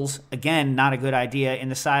holes, again, not a good idea, in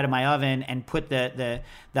the side of my oven, and put the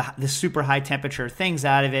super high temperature things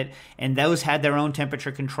out of it, and those had their own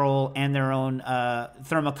temperature control and their own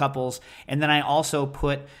thermocouples. And then I also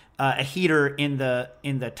put a heater in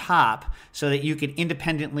the top so that you could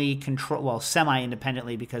independently control, well,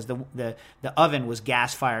 semi-independently, because the oven was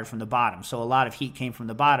gas fired from the bottom, so a lot of heat came from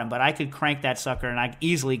the bottom. But I could crank that sucker, and I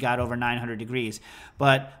easily got over 900 degrees.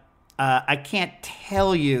 But I can't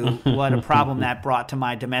tell you what a problem that brought to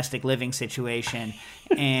my domestic living situation.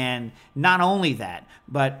 And not only that,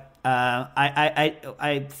 but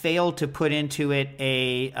I failed to put into it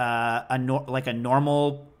a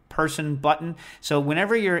normal person button. So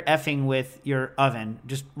whenever you're effing with your oven,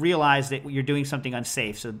 just realize that you're doing something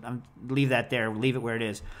unsafe. So leave that there. Leave it where it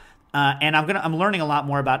is. And I'm learning a lot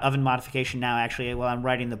more about oven modification now, actually, while I'm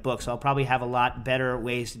writing the book. So I'll probably have a lot better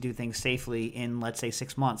ways to do things safely in, let's say,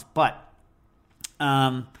 6 months. But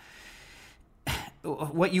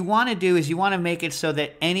what you want to do is you want to make it so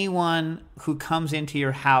that anyone who comes into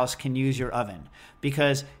your house can use your oven.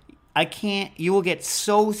 Because you will get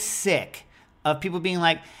so sick of people being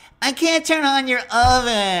like, I can't turn on your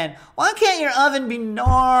oven. Why can't your oven be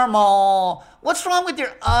normal? What's wrong with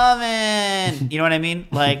your oven? You know what I mean?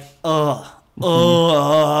 Like,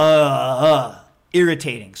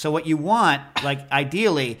 irritating. So what you want, like,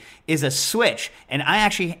 ideally, is a switch. And I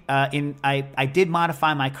actually, I did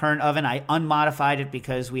modify my current oven. I unmodified it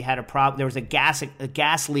because we had a problem. There was a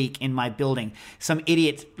gas leak in my building. Some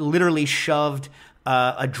idiot literally shoved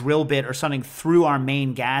a drill bit or something through our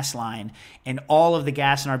main gas line, and all of the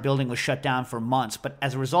gas in our building was shut down for months. But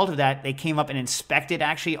as a result of that, they came up and inspected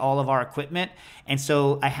actually all of our equipment, and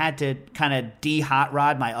so I had to kind of de-hot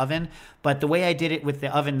rod my oven. But the way I did it with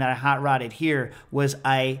the oven that I hot rodded here was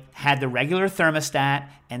I had the regular thermostat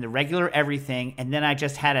and the regular everything, and then I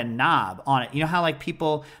just had a knob on it. You know how like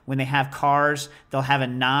people, when they have cars, they'll have a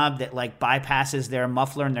knob that like bypasses their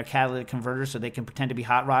muffler and their catalytic converter so they can pretend to be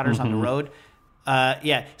hot rodders on the road?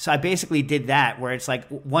 So I basically did that, where it's like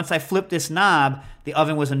once I flipped this knob, the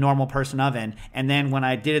oven was a normal person oven, and then when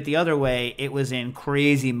I did it the other way, it was in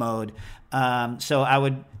crazy mode. So I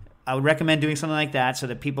would recommend doing something like that so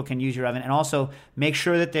that people can use your oven, and also make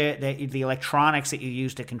sure that the electronics that you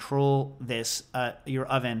use to control this your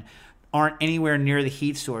oven aren't anywhere near the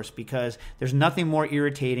heat source, because there's nothing more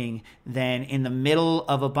irritating than in the middle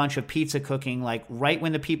of a bunch of pizza cooking, like right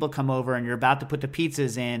when the people come over and you're about to put the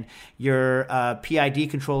pizzas in, your PID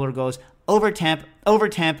controller goes over temp,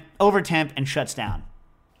 and shuts down.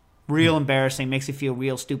 Real embarrassing, makes you feel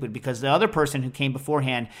real stupid, because the other person who came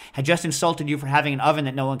beforehand had just insulted you for having an oven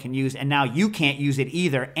that no one can use, and now you can't use it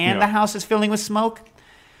either, and the house is filling with smoke.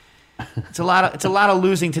 It's a lot of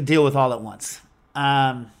losing to deal with all at once.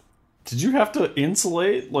 Did you have to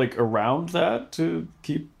insulate like around that to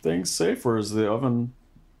keep things safe, or is the oven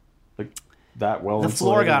like that well insulated? The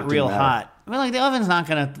floor got real hot. I mean, like, the oven's not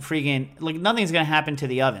gonna nothing's gonna happen to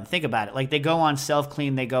the oven. Think about it. Like, they go on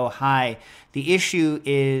self-clean, they go high. The issue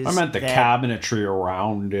is I meant the cabinetry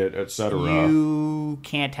around it, etc. You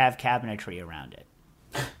can't have cabinetry around it.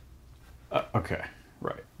 Okay,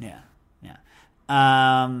 right. Yeah.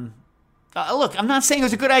 Look, I'm not saying it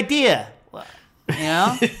was a good idea. You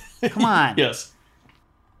know. Come on. Yes.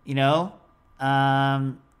 You know,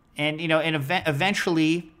 and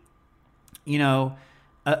eventually,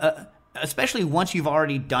 especially once you've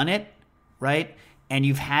already done it, right, and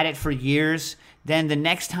you've had it for years, then the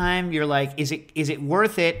next time you're like, is it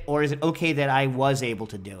worth it, or is it okay that I was able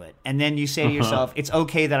to do it? And then you say to yourself, it's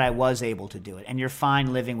okay that I was able to do it, and you're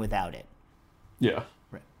fine living without it. Yeah.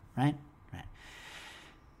 Right.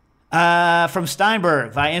 From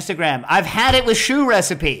Steinberg via Instagram, I've had it with shoe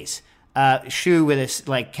recipes. choux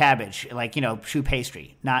with cabbage, choux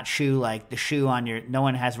pastry, not choux like the shoe on your. No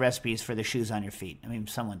one has recipes for the shoes on your feet. I mean,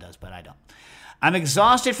 someone does, but I don't. I'm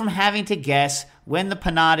exhausted from having to guess when the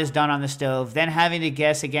panade is done on the stove, then having to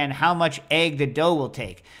guess again how much egg the dough will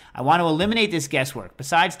take. I want to eliminate this guesswork.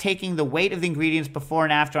 Besides taking the weight of the ingredients before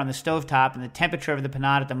and after on the stovetop and the temperature of the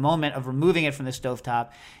panade at the moment of removing it from the stovetop,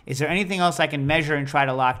 is there anything else I can measure and try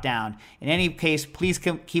to lock down? In any case, please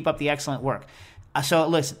keep up the excellent work. So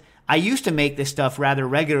listen, I used to make this stuff rather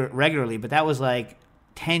regularly, but that was like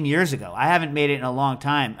 10 years ago. I haven't made it in a long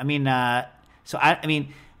time. I mean,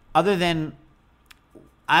 other than...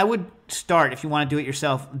 I would start, if you want to do it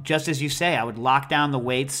yourself, just as you say. I would lock down the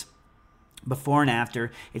weights before and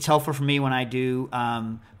after. It's helpful for me when I do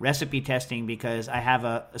recipe testing because I have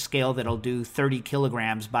a scale that'll do 30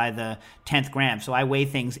 kilograms by the 10th gram. So I weigh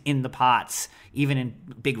things in the pots, even in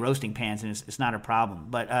big roasting pans, and it's not a problem.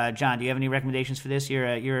 But John, do you have any recommendations for this?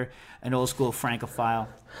 You're an old school Francophile.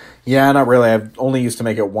 Yeah, not really. I've only used to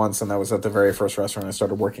make it once, and that was at the very first restaurant I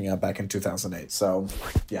started working at back in 2008. So,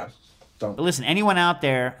 yeah. But listen, anyone out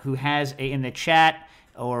there who has in the chat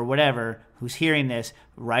or whatever who's hearing this,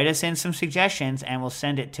 write us in some suggestions, and we'll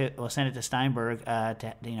send it to Steinberg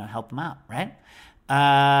to help them out. Right?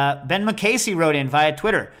 Ben McCasey wrote in via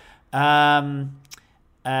Twitter. I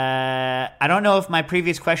don't know if my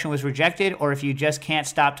previous question was rejected or if you just can't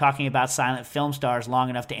stop talking about silent film stars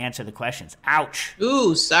long enough to answer the questions. Ouch.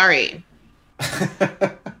 Ooh, sorry.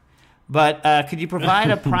 But could you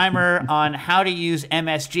provide a primer on how to use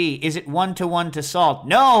MSG? Is it 1-to-1 to salt?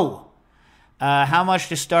 No! How much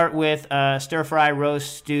to start with stir-fry,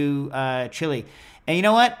 roast, stew, chili? And you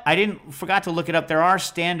know what? Forgot to look it up. There are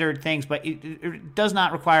standard things, but it does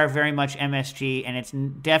not require very much MSG, and it's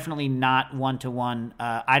definitely not 1-to-1.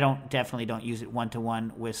 I definitely don't use it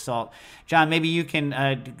 1-to-1 with salt. John, maybe you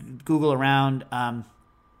can Google around and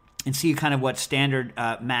see kind of what standard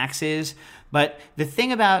max is. But the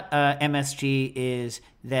thing about MSG is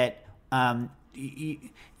that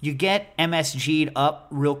you get MSG'd up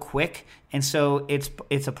real quick, and so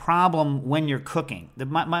it's a problem when you're cooking.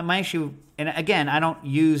 My issue, and again, I don't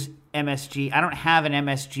use MSG. I don't have an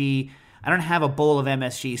MSG. I don't have a bowl of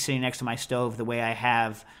MSG sitting next to my stove the way I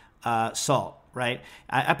have salt. Right?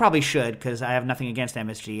 I probably should because I have nothing against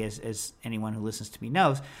MSG, as anyone who listens to me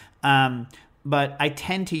knows. But I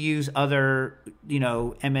tend to use other,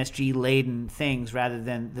 MSG-laden things rather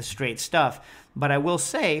than the straight stuff. But I will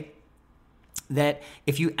say that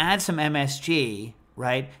if you add some MSG,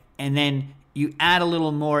 right, and then you add a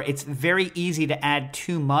little more, it's very easy to add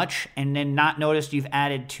too much and then not notice you've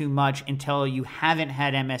added too much until you haven't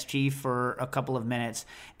had MSG for a couple of minutes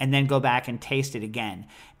and then go back and taste it again.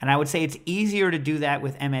 And I would say it's easier to do that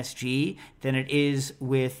with MSG than it is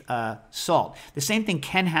with salt. The same thing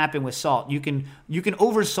can happen with salt. You can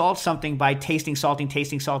oversalt something by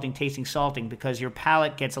salting, because your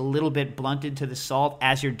palate gets a little bit blunted to the salt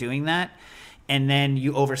as you're doing that, and then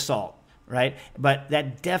you oversalt. Right? But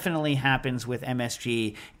that definitely happens with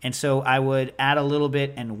MSG. And so I would add a little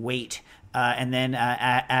bit and wait, and then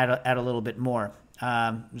add a little bit more.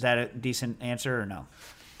 Is that a decent answer or no?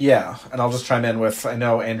 Yeah, and I'll just chime in with, I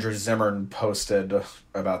know Andrew Zimmern posted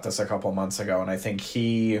about this a couple months ago, and I think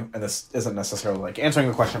and this isn't necessarily like answering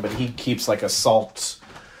the question, but he keeps like a salt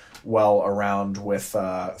well around with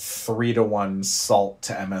 3-to-1 salt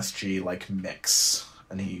to MSG like mix.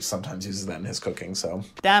 And he sometimes uses that in his cooking. So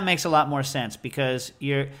that makes a lot more sense because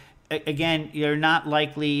you're not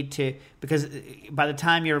likely to, because by the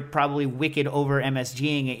time you're probably wicked over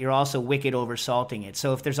MSGing it, you're also wicked over salting it.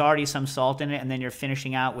 So if there's already some salt in it and then you're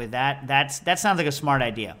finishing out with that sounds like a smart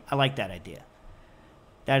idea. I like that idea.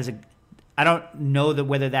 I don't know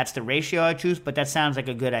whether that's the ratio I choose, but that sounds like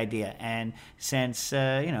a good idea. And since,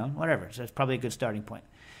 whatever, so it's probably a good starting point.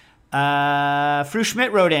 Fru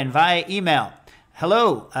Schmidt wrote in via email.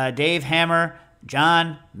 Hello, Dave, Hammer,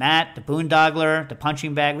 John, Matt, the Boondogler, the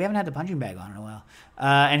Punching Bag. We haven't had the Punching Bag on in a while.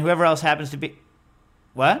 And whoever else happens to be...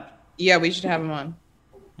 What? Yeah, we should have him on.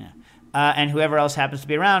 Yeah. And whoever else happens to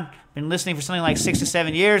be around. Been listening for something like 6 to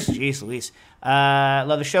 7 years. Jeez Louise.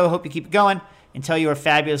 Love the show. Hope you keep it going until you are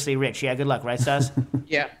fabulously rich. Yeah, good luck, right, Stas?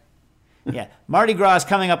 Yeah. Yeah. Mardi Gras is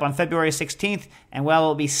coming up on February 16th, and while it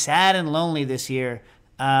will be sad and lonely this year...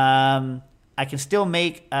 I can still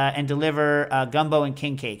make and deliver gumbo and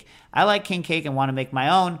king cake. I like king cake and want to make my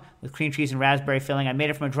own with cream cheese and raspberry filling. I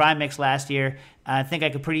made it from a dry mix last year. I think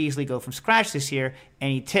I could pretty easily go from scratch this year.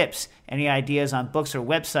 Any tips? Any ideas on books or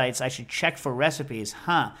websites I should check for recipes?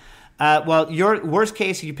 Well, your worst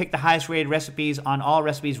case, you pick the highest rated recipes on all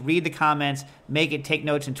recipes, read the comments, make it, take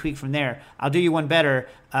notes, and tweak from there. I'll do you one better.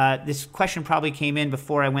 This question probably came in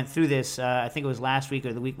before I went through this. I think it was last week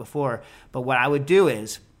or the week before. But what I would do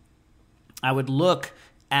is I would look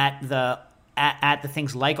at the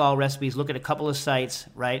things like all recipes, look at a couple of sites,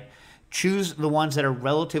 right? Choose the ones that are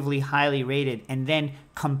relatively highly rated, and then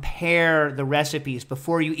compare the recipes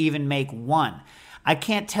before you even make one. I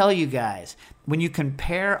can't tell you guys, when you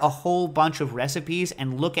compare a whole bunch of recipes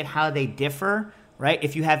and look at how they differ, right?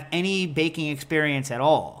 If you have any baking experience at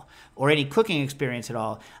all, or any cooking experience at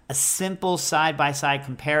all, a simple side-by-side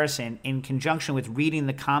comparison in conjunction with reading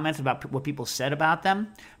the comments about what people said about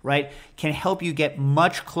them, right, can help you get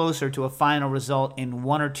much closer to a final result in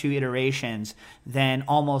one or two iterations than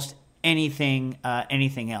almost anything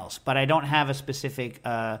else. But I don't have a specific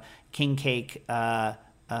king cake.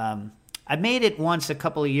 I made it once a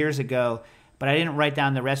couple of years ago, but I didn't write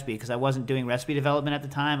down the recipe because I wasn't doing recipe development at the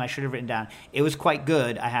time. I should have written down. It was quite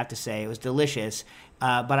good, I have to say. It was delicious.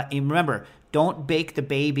 But remember, don't bake the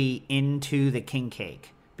baby into the king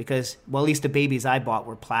cake because, well, at least the babies I bought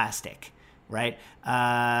were plastic, right?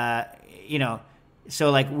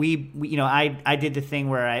 So like I did the thing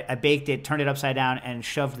where I baked it, turned it upside down, and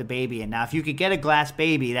shoved the baby in. Now, if you could get a glass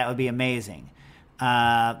baby, that would be amazing.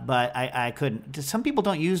 But I couldn't. Some people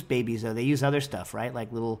don't use babies though; they use other stuff, right?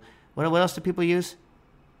 Like little. What else do people use?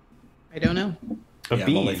 I don't know.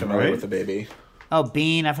 I'm only familiar with the baby. Oh,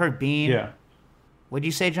 bean. I've heard bean. Yeah. What'd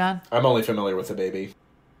you say, John? I'm only familiar with the baby.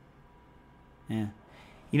 Yeah.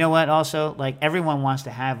 You know what? Also, like everyone wants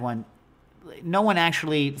to have one. No one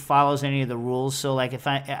actually follows any of the rules. So like if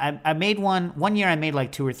I made one year I made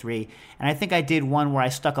like 2 or 3, and I think I did one where I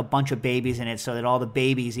stuck a bunch of babies in it so that all the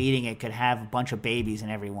babies eating it could have a bunch of babies in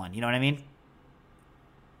every one. You know what I mean?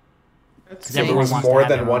 If it was more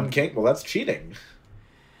than one king, well, that's cheating.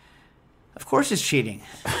 Of course it's cheating.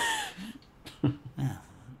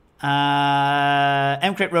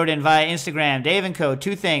 Mcrit wrote in via Instagram, Dave and Co.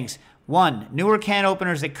 2 things. 1, newer can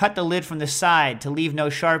openers that cut the lid from the side to leave no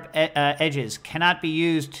sharp edges cannot be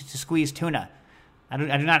used to squeeze tuna. I do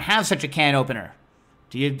not have such a can opener.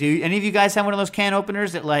 Do any of you guys have one of those can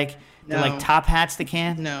openers that like top hats the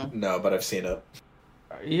can? No, but I've seen it.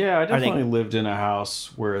 Yeah, I definitely lived in a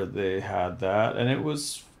house where they had that, and it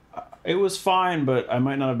was fine, but I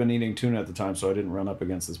might not have been eating tuna at the time, so I didn't run up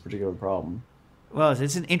against this particular problem. Well,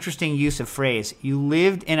 it's an interesting use of phrase. You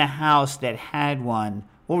lived in a house that had one.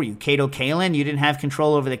 What were you, Cato Kalin? You didn't have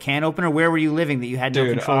control over the can opener? Where were you living that you had no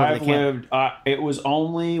control over the can? It was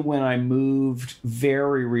only when I moved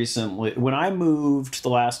very recently. When I moved the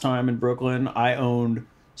last time in Brooklyn, I owned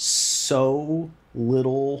so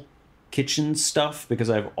little kitchen stuff because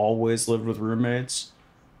I've always lived with roommates.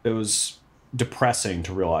 It was depressing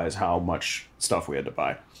to realize how much stuff we had to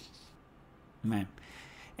buy. Man.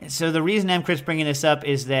 So the reason Mcrit's bringing this up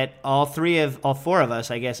is that all 4 of us,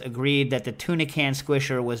 I guess, agreed that the tuna can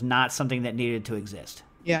squisher was not something that needed to exist.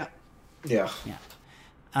 Yeah.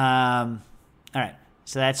 All right.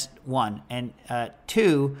 So that's 1. And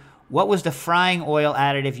 2, what was the frying oil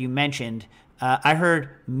additive you mentioned? I heard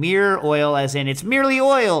mere oil as in it's merely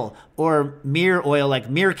oil, or mere oil like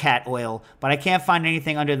meerkat oil, but I can't find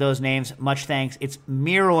anything under those names. Much thanks. It's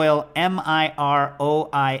Mir Oil,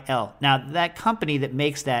 Miroil. Now, that company that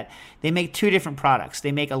makes that, they make 2 different products.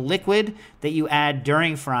 They make a liquid that you add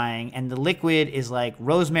during frying, and the liquid is like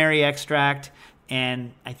rosemary extract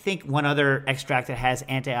and I think one other extract that has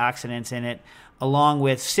antioxidants in it, along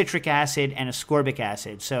with citric acid and ascorbic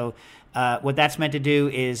acid. So what that's meant to do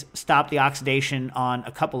is stop the oxidation on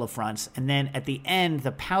a couple of fronts. And then at the end,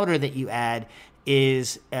 the powder that you add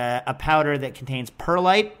is a powder that contains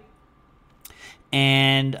perlite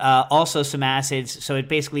and also some acids. So it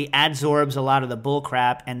basically adsorbs a lot of the bull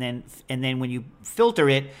crap. And then when you filter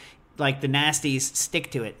it, like the nasties stick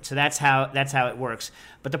to it. So that's how it works.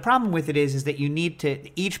 But the problem with it is that you need to,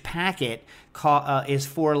 each packet is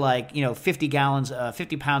for 50 pounds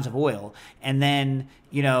of oil, and then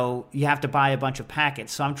you have to buy a bunch of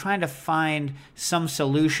packets. So I'm trying to find some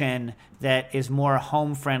solution that is more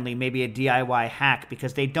home friendly, maybe a DIY hack,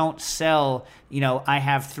 because they don't sell, I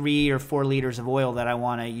have 3 or 4 liters of oil that I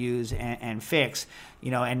want to use and fix,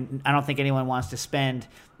 and I don't think anyone wants to spend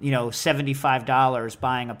 $75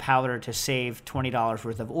 buying a powder to save $20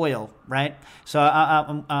 worth of oil, right? So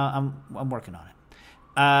I'm working on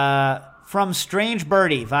it. From Strange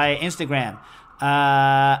Birdie via Instagram,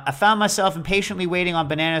 I found myself impatiently waiting on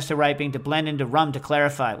bananas to ripen to blend into rum to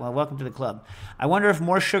clarify. Well, welcome to the club. I wonder if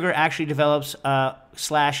more sugar actually develops /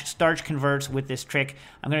 starch converts with this trick.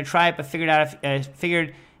 I'm going to try it, but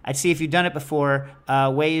figured I'd see if you've done it before.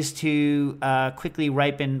 Ways to quickly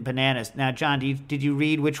ripen bananas. Now, John, did you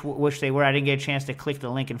read which they were? I didn't get a chance to click the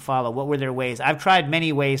link and follow. What were their ways? I've tried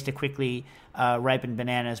many ways to quickly ripen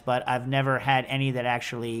bananas, but I've never had any that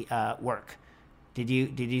actually work. Did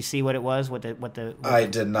you see what it was? I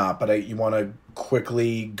did not, but you want to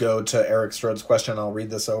quickly go to Eric Strode's question. I'll read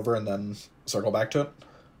this over and then circle back to it.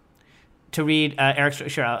 To read Eric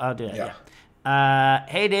Strode, sure, I'll do that. Yeah.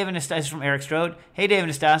 Hey, Dave and Nastasia, from Eric Strode. Hey, Dave and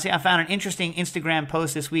Nastasia, I found an interesting Instagram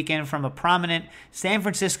post this weekend from a prominent San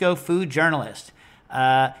Francisco food journalist.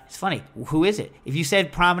 It's funny. Who is it? If you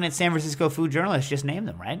said prominent San Francisco food journalist, just name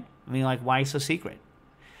them, right? I mean, like, why so secret?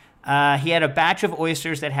 He had a batch of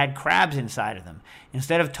oysters that had crabs inside of them.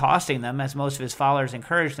 Instead of tossing them, as most of his followers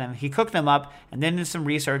encouraged them, he cooked them up and then did some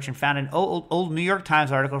research and found an old New York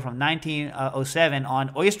Times article from 1907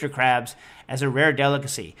 on oyster crabs as a rare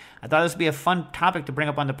delicacy. I thought this would be a fun topic to bring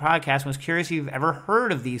up on the podcast and was curious if you've ever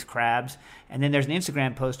heard of these crabs. And then there's an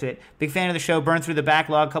Instagram post to it. Big fan of the show, burned through the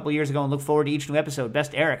backlog a couple years ago and look forward to each new episode.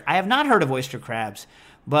 Best, Eric. I have not heard of oyster crabs.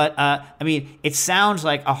 But, I mean, it sounds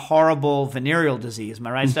like a horrible venereal disease. Am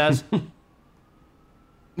I right, Stas?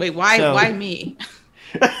 Wait, why me?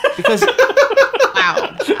 Because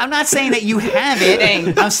wow. I'm not saying that you have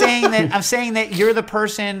it. I'm saying that you're the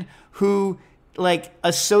person who, like,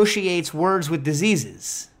 associates words with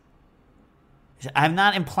diseases. I'm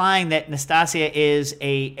not implying that Nastasia is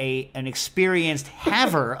an experienced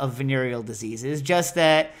haver of venereal diseases, just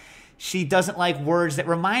that she doesn't like words that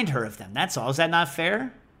remind her of them. That's all. Is that not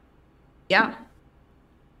fair? Yeah.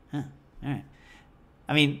 Huh. All right.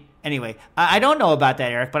 I mean, anyway, I don't know about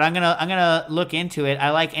that, Eric, but I'm gonna look into it. I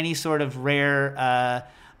like any sort of rare.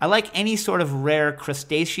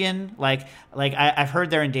 Crustacean. Like I've heard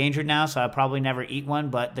they're endangered now, so I'll probably never eat one.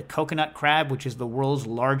 But the coconut crab, which is the world's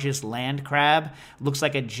largest land crab, looks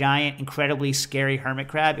like a giant, incredibly scary hermit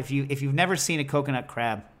crab. If you've never seen a coconut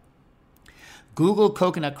crab, Google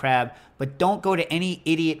coconut crab, but don't go to any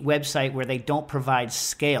idiot website where they don't provide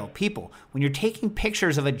scale. People, when you're taking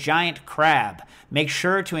pictures of a giant crab, make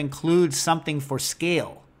sure to include something for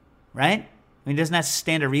scale, right? I mean, doesn't that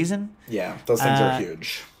stand to reason? Yeah, those things are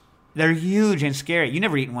huge. They're huge and scary. You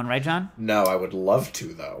never eaten one, right, John? No, I would love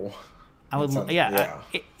to, though. I would,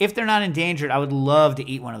 if they're not endangered, I would love to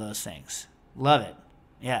eat one of those things. Love it.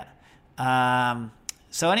 Yeah.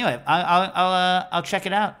 So anyway, I'll check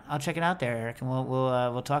it out. I'll check it out there, Eric, and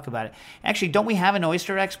we'll talk about it. Actually, don't we have an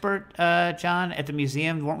oyster expert, John, at the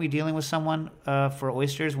museum? Weren't we dealing with someone for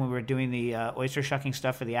oysters when we were doing the oyster shucking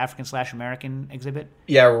stuff for the African/American exhibit?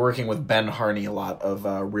 Yeah, we're working with Ben Harney a lot of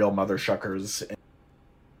real mother shuckers.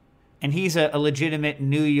 And he's a legitimate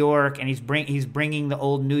New York, and he's bringing the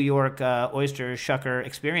old New York oyster shucker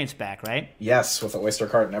experience back, right? Yes, with the oyster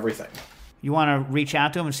cart and everything. You want to reach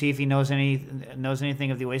out to him and see if he knows anything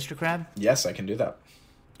of the oyster crab? Yes, I can do that.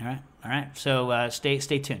 All right. So stay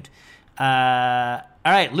tuned. All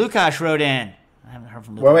right, Lukash wrote in. I haven't heard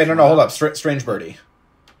from Lukash. Wait, no, hold up. Strange Birdie.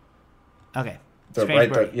 Okay.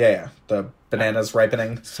 The bananas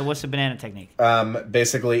ripening. So what's the banana technique?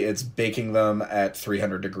 Basically, it's baking them at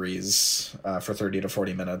 300 degrees for 30 to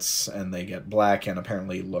 40 minutes, and they get black and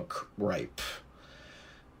apparently look ripe.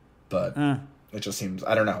 But it just seems,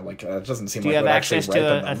 I don't know, like it doesn't seem like. Do you have access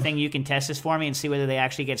to a thing you can test this for me and see whether they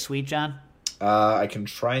actually get sweet, John? I can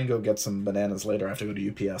try and go get some bananas later. I have to go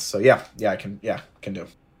to UPS. So yeah, I can do. All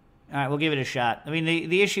right, we'll give it a shot. I mean,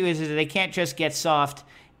 the issue is that they can't just get soft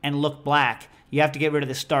and look black. You have to get rid of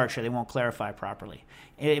the starch or they won't clarify properly.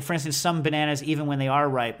 For instance, some bananas, even when they are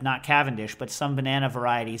ripe, not Cavendish, but some banana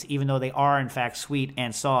varieties, even though they are in fact sweet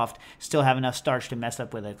and soft, still have enough starch to mess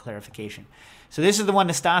up with a clarification. So this is the one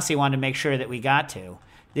Nastasia wanted to make sure that we got to.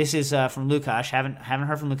 This is from Lukash. Haven't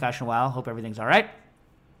heard from Lukash in a while. Hope everything's all right.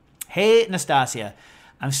 Hey, Nastasia.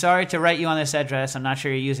 I'm sorry to write you on this address. I'm not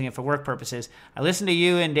sure you're using it for work purposes. I listened to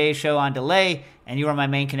you and Dave's show on delay, and you were my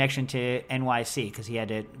main connection to NYC because he had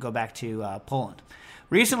to go back to Poland.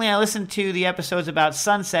 Recently, I listened to the episodes about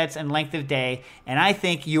sunsets and length of day, and I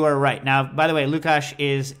think you are right. Now, by the way, Lukash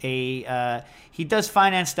is he does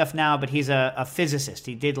finance stuff now, but he's a physicist.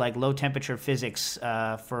 He did like low temperature physics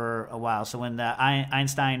for a while. So when the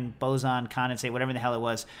Einstein boson condensate, whatever the hell it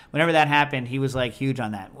was, whenever that happened, he was like huge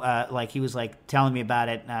on that. Like he was like telling me about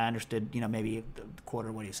it, and I understood, maybe a quarter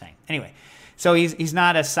of what he was saying. Anyway, so he's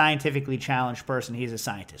not a scientifically challenged person. He's a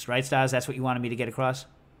scientist, right, Stas? That's what you wanted me to get across?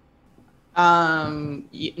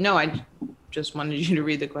 No, I just wanted you to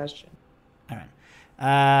read the question. All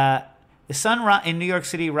right. The sun in New York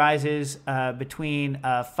City rises between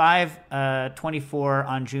 5:24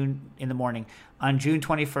 on June in the morning on June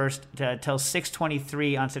 21st till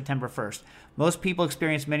 6:23 on September 1st. Most people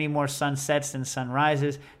experience many more sunsets than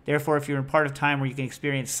sunrises. Therefore, if you're in part of time where you can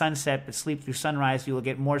experience sunset but sleep through sunrise, you will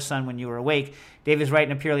get more sun when you are awake. Dave is right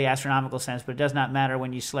in a purely astronomical sense, but it does not matter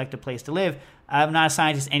when you select a place to live. I'm not a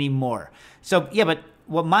scientist anymore. So, yeah, but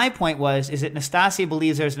what my point was is that Nastasia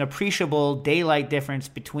believes there's an appreciable daylight difference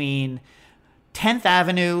between 10th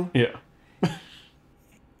Avenue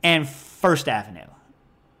and 1st Avenue.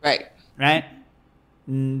 Right. Right?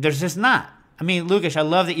 There's just not. I mean, Lucas, I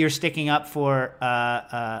love that you're sticking up for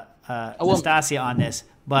Nastasia on this,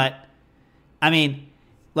 but I mean,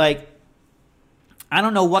 like, I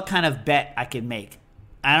don't know what kind of bet I could make.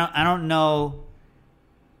 I don't know.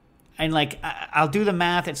 And like, I'll do the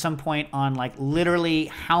math at some point on like literally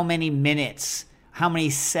how many minutes, how many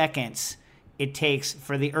seconds it takes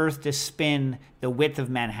for the Earth to spin the width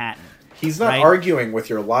of Manhattan. He's not arguing with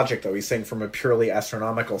your logic, though. He's saying from a purely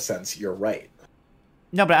astronomical sense, you're right.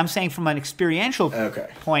 No, but I'm saying from an experiential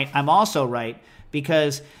point, I'm also right,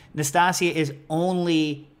 because Nastasia is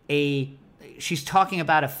only she's talking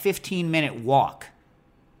about a 15-minute walk,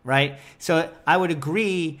 right? So I would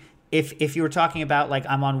agree if you were talking about like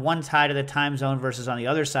I'm on one side of the time zone versus on the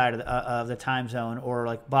other side of the time zone, or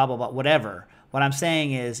like blah, blah, blah, whatever. What I'm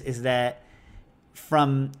saying is that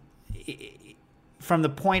from the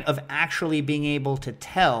point of actually being able to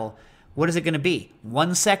tell, what is it going to be?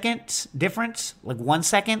 1 second difference? Like 1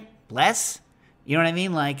 second less? You know what I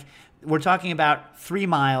mean? Like, we're talking about 3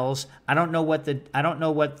 miles. I don't know what the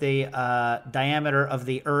diameter of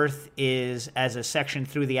the Earth is as a section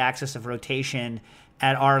through the axis of rotation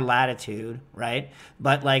at our latitude, right?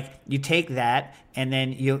 But like, you take that and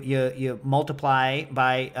then you multiply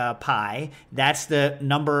by pi. That's the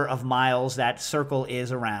number of miles that circle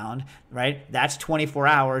is around, right? That's 24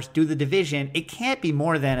 hours. Do the division. It can't be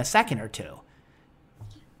more than a second or two.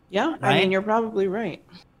 Yeah, right? I mean, you're probably right.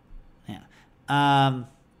 Yeah.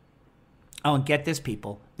 Oh, and get this,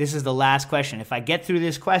 people. This is the last question. If I get through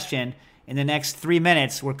this question in the next 3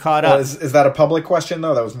 minutes, we're caught up. Is that a public question,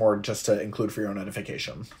 though? That was more just to include for your own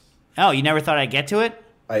notification. Oh, you never thought I'd get to it?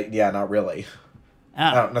 Yeah, not really.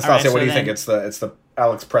 Oh, Nastasia, what do you think? It's the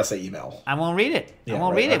Alex Pressa email. I won't read it. I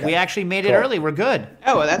won't read it. We actually made it early. We're good.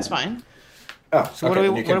 Oh, well, that's fine. Oh, so what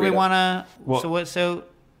do we want to? So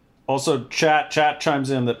also, chat chimes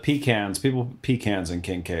in that people put pecans in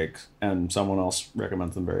king cakes, and someone else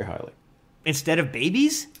recommends them very highly. Instead of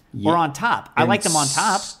babies, or on top? I like them on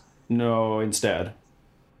top. No, instead.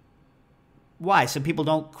 Why? So people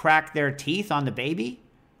don't crack their teeth on the baby?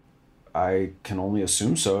 I can only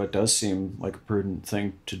assume so. It does seem like a prudent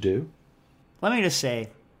thing to do. Let me just say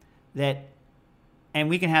that, and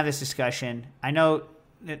we can have this discussion. I know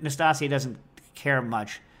that Nastasia doesn't care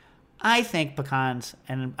much. I think pecans,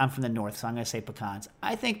 and I'm from the north, so I'm going to say pecans.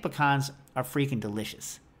 I think pecans are freaking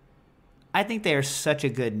delicious. I think they are such a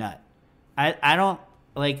good nut. I don't,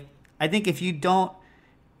 like, I think if you don't,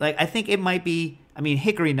 like, I think it might be, I mean,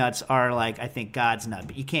 hickory nuts are, like, I think God's nut,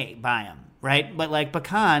 but you can't buy them, right? But, like,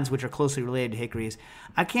 pecans, which are closely related to hickories,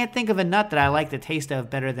 I can't think of a nut that I like the taste of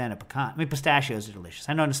better than a pecan. I mean, pistachios are delicious.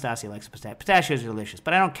 I know Nastasia likes pistachios are delicious,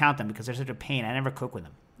 but I don't count them because they're such a pain. I never cook with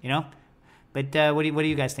them, you know? But what do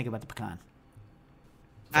you guys think about the pecan?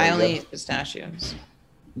 I only eat pistachios.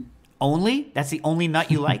 Only? That's the only nut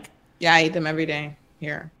you like? Yeah, I eat them every day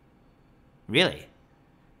here. Really?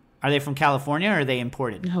 Are they from California or are they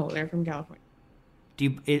imported? No, they're from California.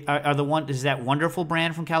 Is that Wonderful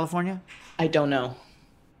brand from California? I don't know.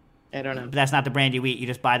 But that's not the brand you eat. You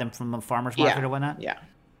just buy them from a farmer's market or whatnot? Yeah.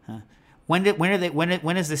 Huh. When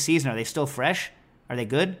is the season? Are they still fresh? Are they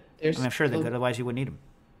good? I'm sure they're good. Otherwise, you wouldn't eat them.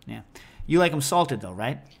 Yeah. You like them salted though,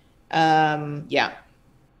 right? Yeah.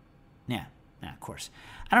 Yeah, of course.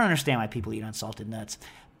 I don't understand why people eat unsalted nuts.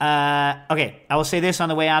 Okay, I will say this on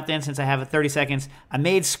the way out then, since I have 30 seconds. I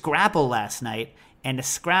made Scrapple last night, and the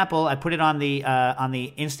Scrapple, I put it on the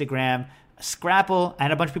Instagram. Scrapple, I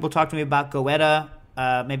had a bunch of people talk to me about Goetta.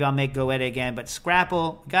 Maybe I'll make Goetta again, but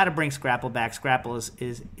Scrapple, got to bring Scrapple back. Scrapple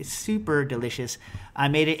is super delicious. I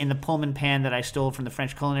made it in the Pullman pan that I stole from the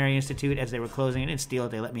French Culinary Institute as they were closing. I didn't steal it,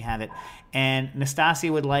 they let me have it. And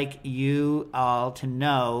Nastasia would like you all to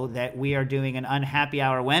know that we are doing an unhappy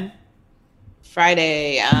hour when?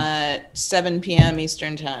 Friday at 7 p.m.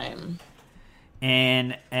 Eastern Time.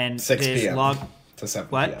 And 6 p.m. to 7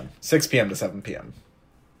 p.m. 6 p.m. to 7 p.m.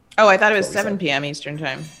 Oh, I thought it was 7 p.m. Eastern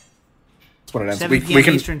Time. That's what it ends. 7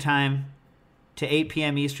 p.m. Eastern Time to 8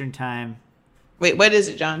 p.m. Eastern Time. Wait, what is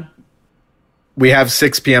it, John? We have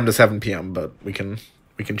 6 p.m. to 7 p.m., but we can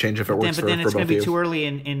We can change if it works for both of you. But then it's going to be too early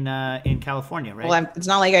in California, right? Well, it's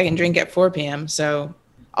not like I can drink at 4 p.m., so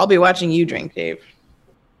I'll be watching you drink, Dave.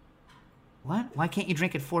 What? Why can't you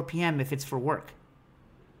drink at 4 p.m. if it's for work?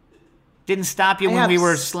 Didn't stop you when we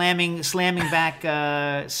were slamming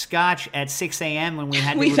back scotch at 6 a.m. when we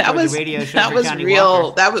had to record the radio show. That was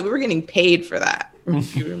real. We were getting paid for that.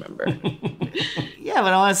 If you remember. Yeah,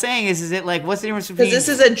 but all I'm saying is it like, what's the difference between? Because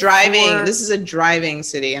this is a driving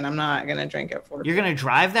city, and I'm not gonna drink at 4. You're gonna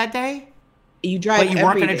drive that day? You drive, but you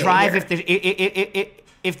weren't gonna drive here.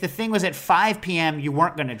 if the thing was at 5 p.m. You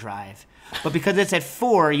weren't gonna drive, but because it's at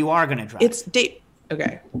 4, you are gonna drive. It's date.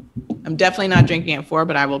 Okay, I'm definitely not drinking at 4,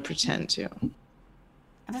 but I will pretend to.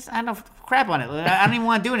 I don't crap on it. I don't even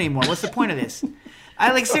want to do it anymore. What's the point of this?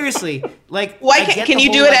 I like seriously like. Why can you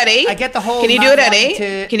do it at 8? I get the whole. Can you do it at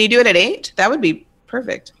 8? Can you do it at 8? That would be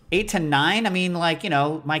perfect. 8 to 9. I mean, like, you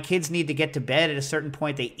know, my kids need to get to bed at a certain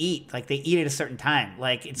point. They eat at a certain time.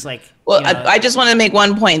 Like it's like. Well, you know, I just want to make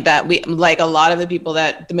one point that we like a lot of the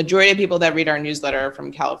majority of people that read our newsletter are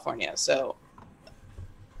from California, so.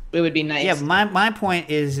 It would be nice. Yeah, my point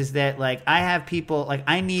is that like I have people like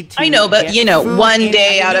I need to. I know, but you know, one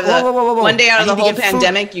day out of the whole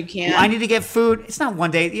pandemic, you can't. I need to get food. It's not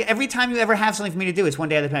one day. Every time you ever have something for me to do, it's one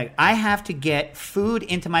day out of the pandemic. I have to get food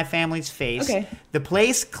into my family's face. Okay. The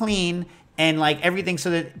place clean and like everything, so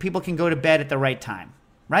that people can go to bed at the right time,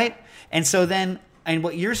 right? And so then, and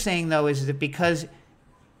what you're saying though is that because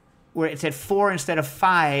where it's at 4 instead of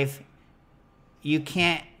 5, you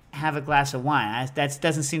can't have a glass of wine. That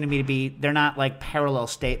doesn't seem to me to be. They're not like parallel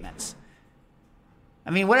statements. I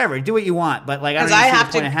mean, whatever. Do what you want, but like I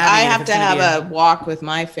have to have a walk with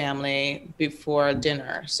my family before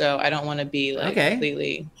dinner, so I don't want to be like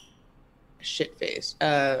completely shit faced.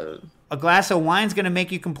 A glass of wine's going to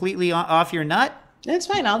make you completely off your nut. That's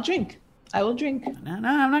fine. I'll drink. I will drink. No, I'm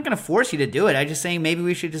not going to force you to do it. I'm just saying maybe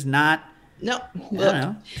we should just not. No, I don't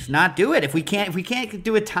know. Just not do it. If we can't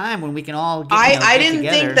do a time when we can all get, I get didn't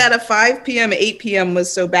together. think that a 5 p.m., 8 p.m.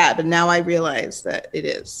 was so bad, but now I realize that it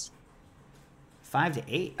is. 5 to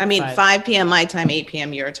 8. I mean, 5 p.m. my time, 8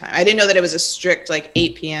 p.m. your time. I didn't know that it was a strict like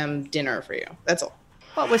 8 p.m. dinner for you. That's all.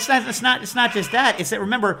 Well, it's not just that. It's that,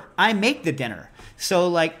 remember, I make the dinner. So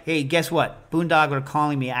like, hey, guess what? Boondoggle are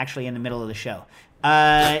calling me actually in the middle of the show.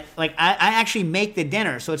 Like I actually make the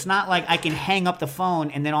dinner, so it's not like I can hang up the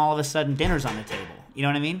phone and then all of a sudden dinner's on the table. You know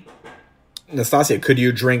what I mean? Nastasia, could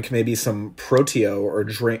you drink maybe some Proteo or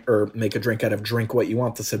make a drink out of Drink What You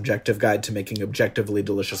Want, the subjective guide to making objectively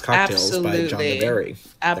delicious cocktails by John DeBerry?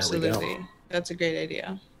 Absolutely. That's a great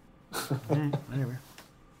idea. Whatever.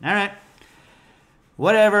 All right.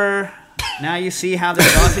 Whatever. Now you see how the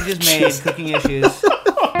sausage is made. Cooking Issues.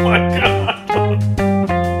 Oh my God.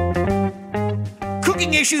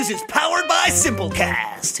 Cooking Issues is powered by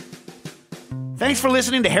Simplecast. Thanks for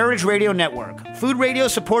listening to Heritage Radio Network, food radio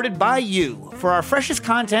supported by you. For our freshest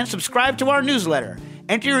content, subscribe to our newsletter.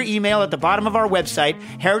 Enter your email at the bottom of our website,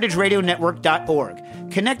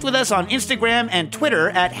 heritageradionetwork.org. Connect with us on Instagram and Twitter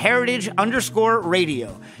at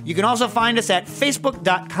heritage_radio. You can also find us at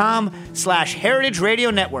facebook.com/Heritage Radio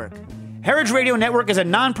Network. Heritage Radio Network is a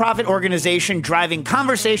nonprofit organization driving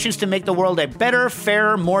conversations to make the world a better,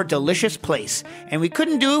 fairer, more delicious place. And we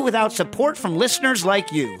couldn't do it without support from listeners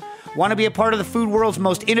like you. Want to be a part of the food world's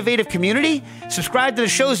most innovative community? Subscribe to the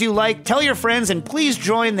shows you like, tell your friends, and please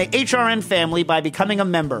join the HRN family by becoming a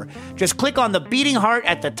member. Just click on the beating heart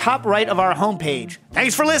at the top right of our homepage.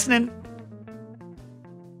 Thanks for listening.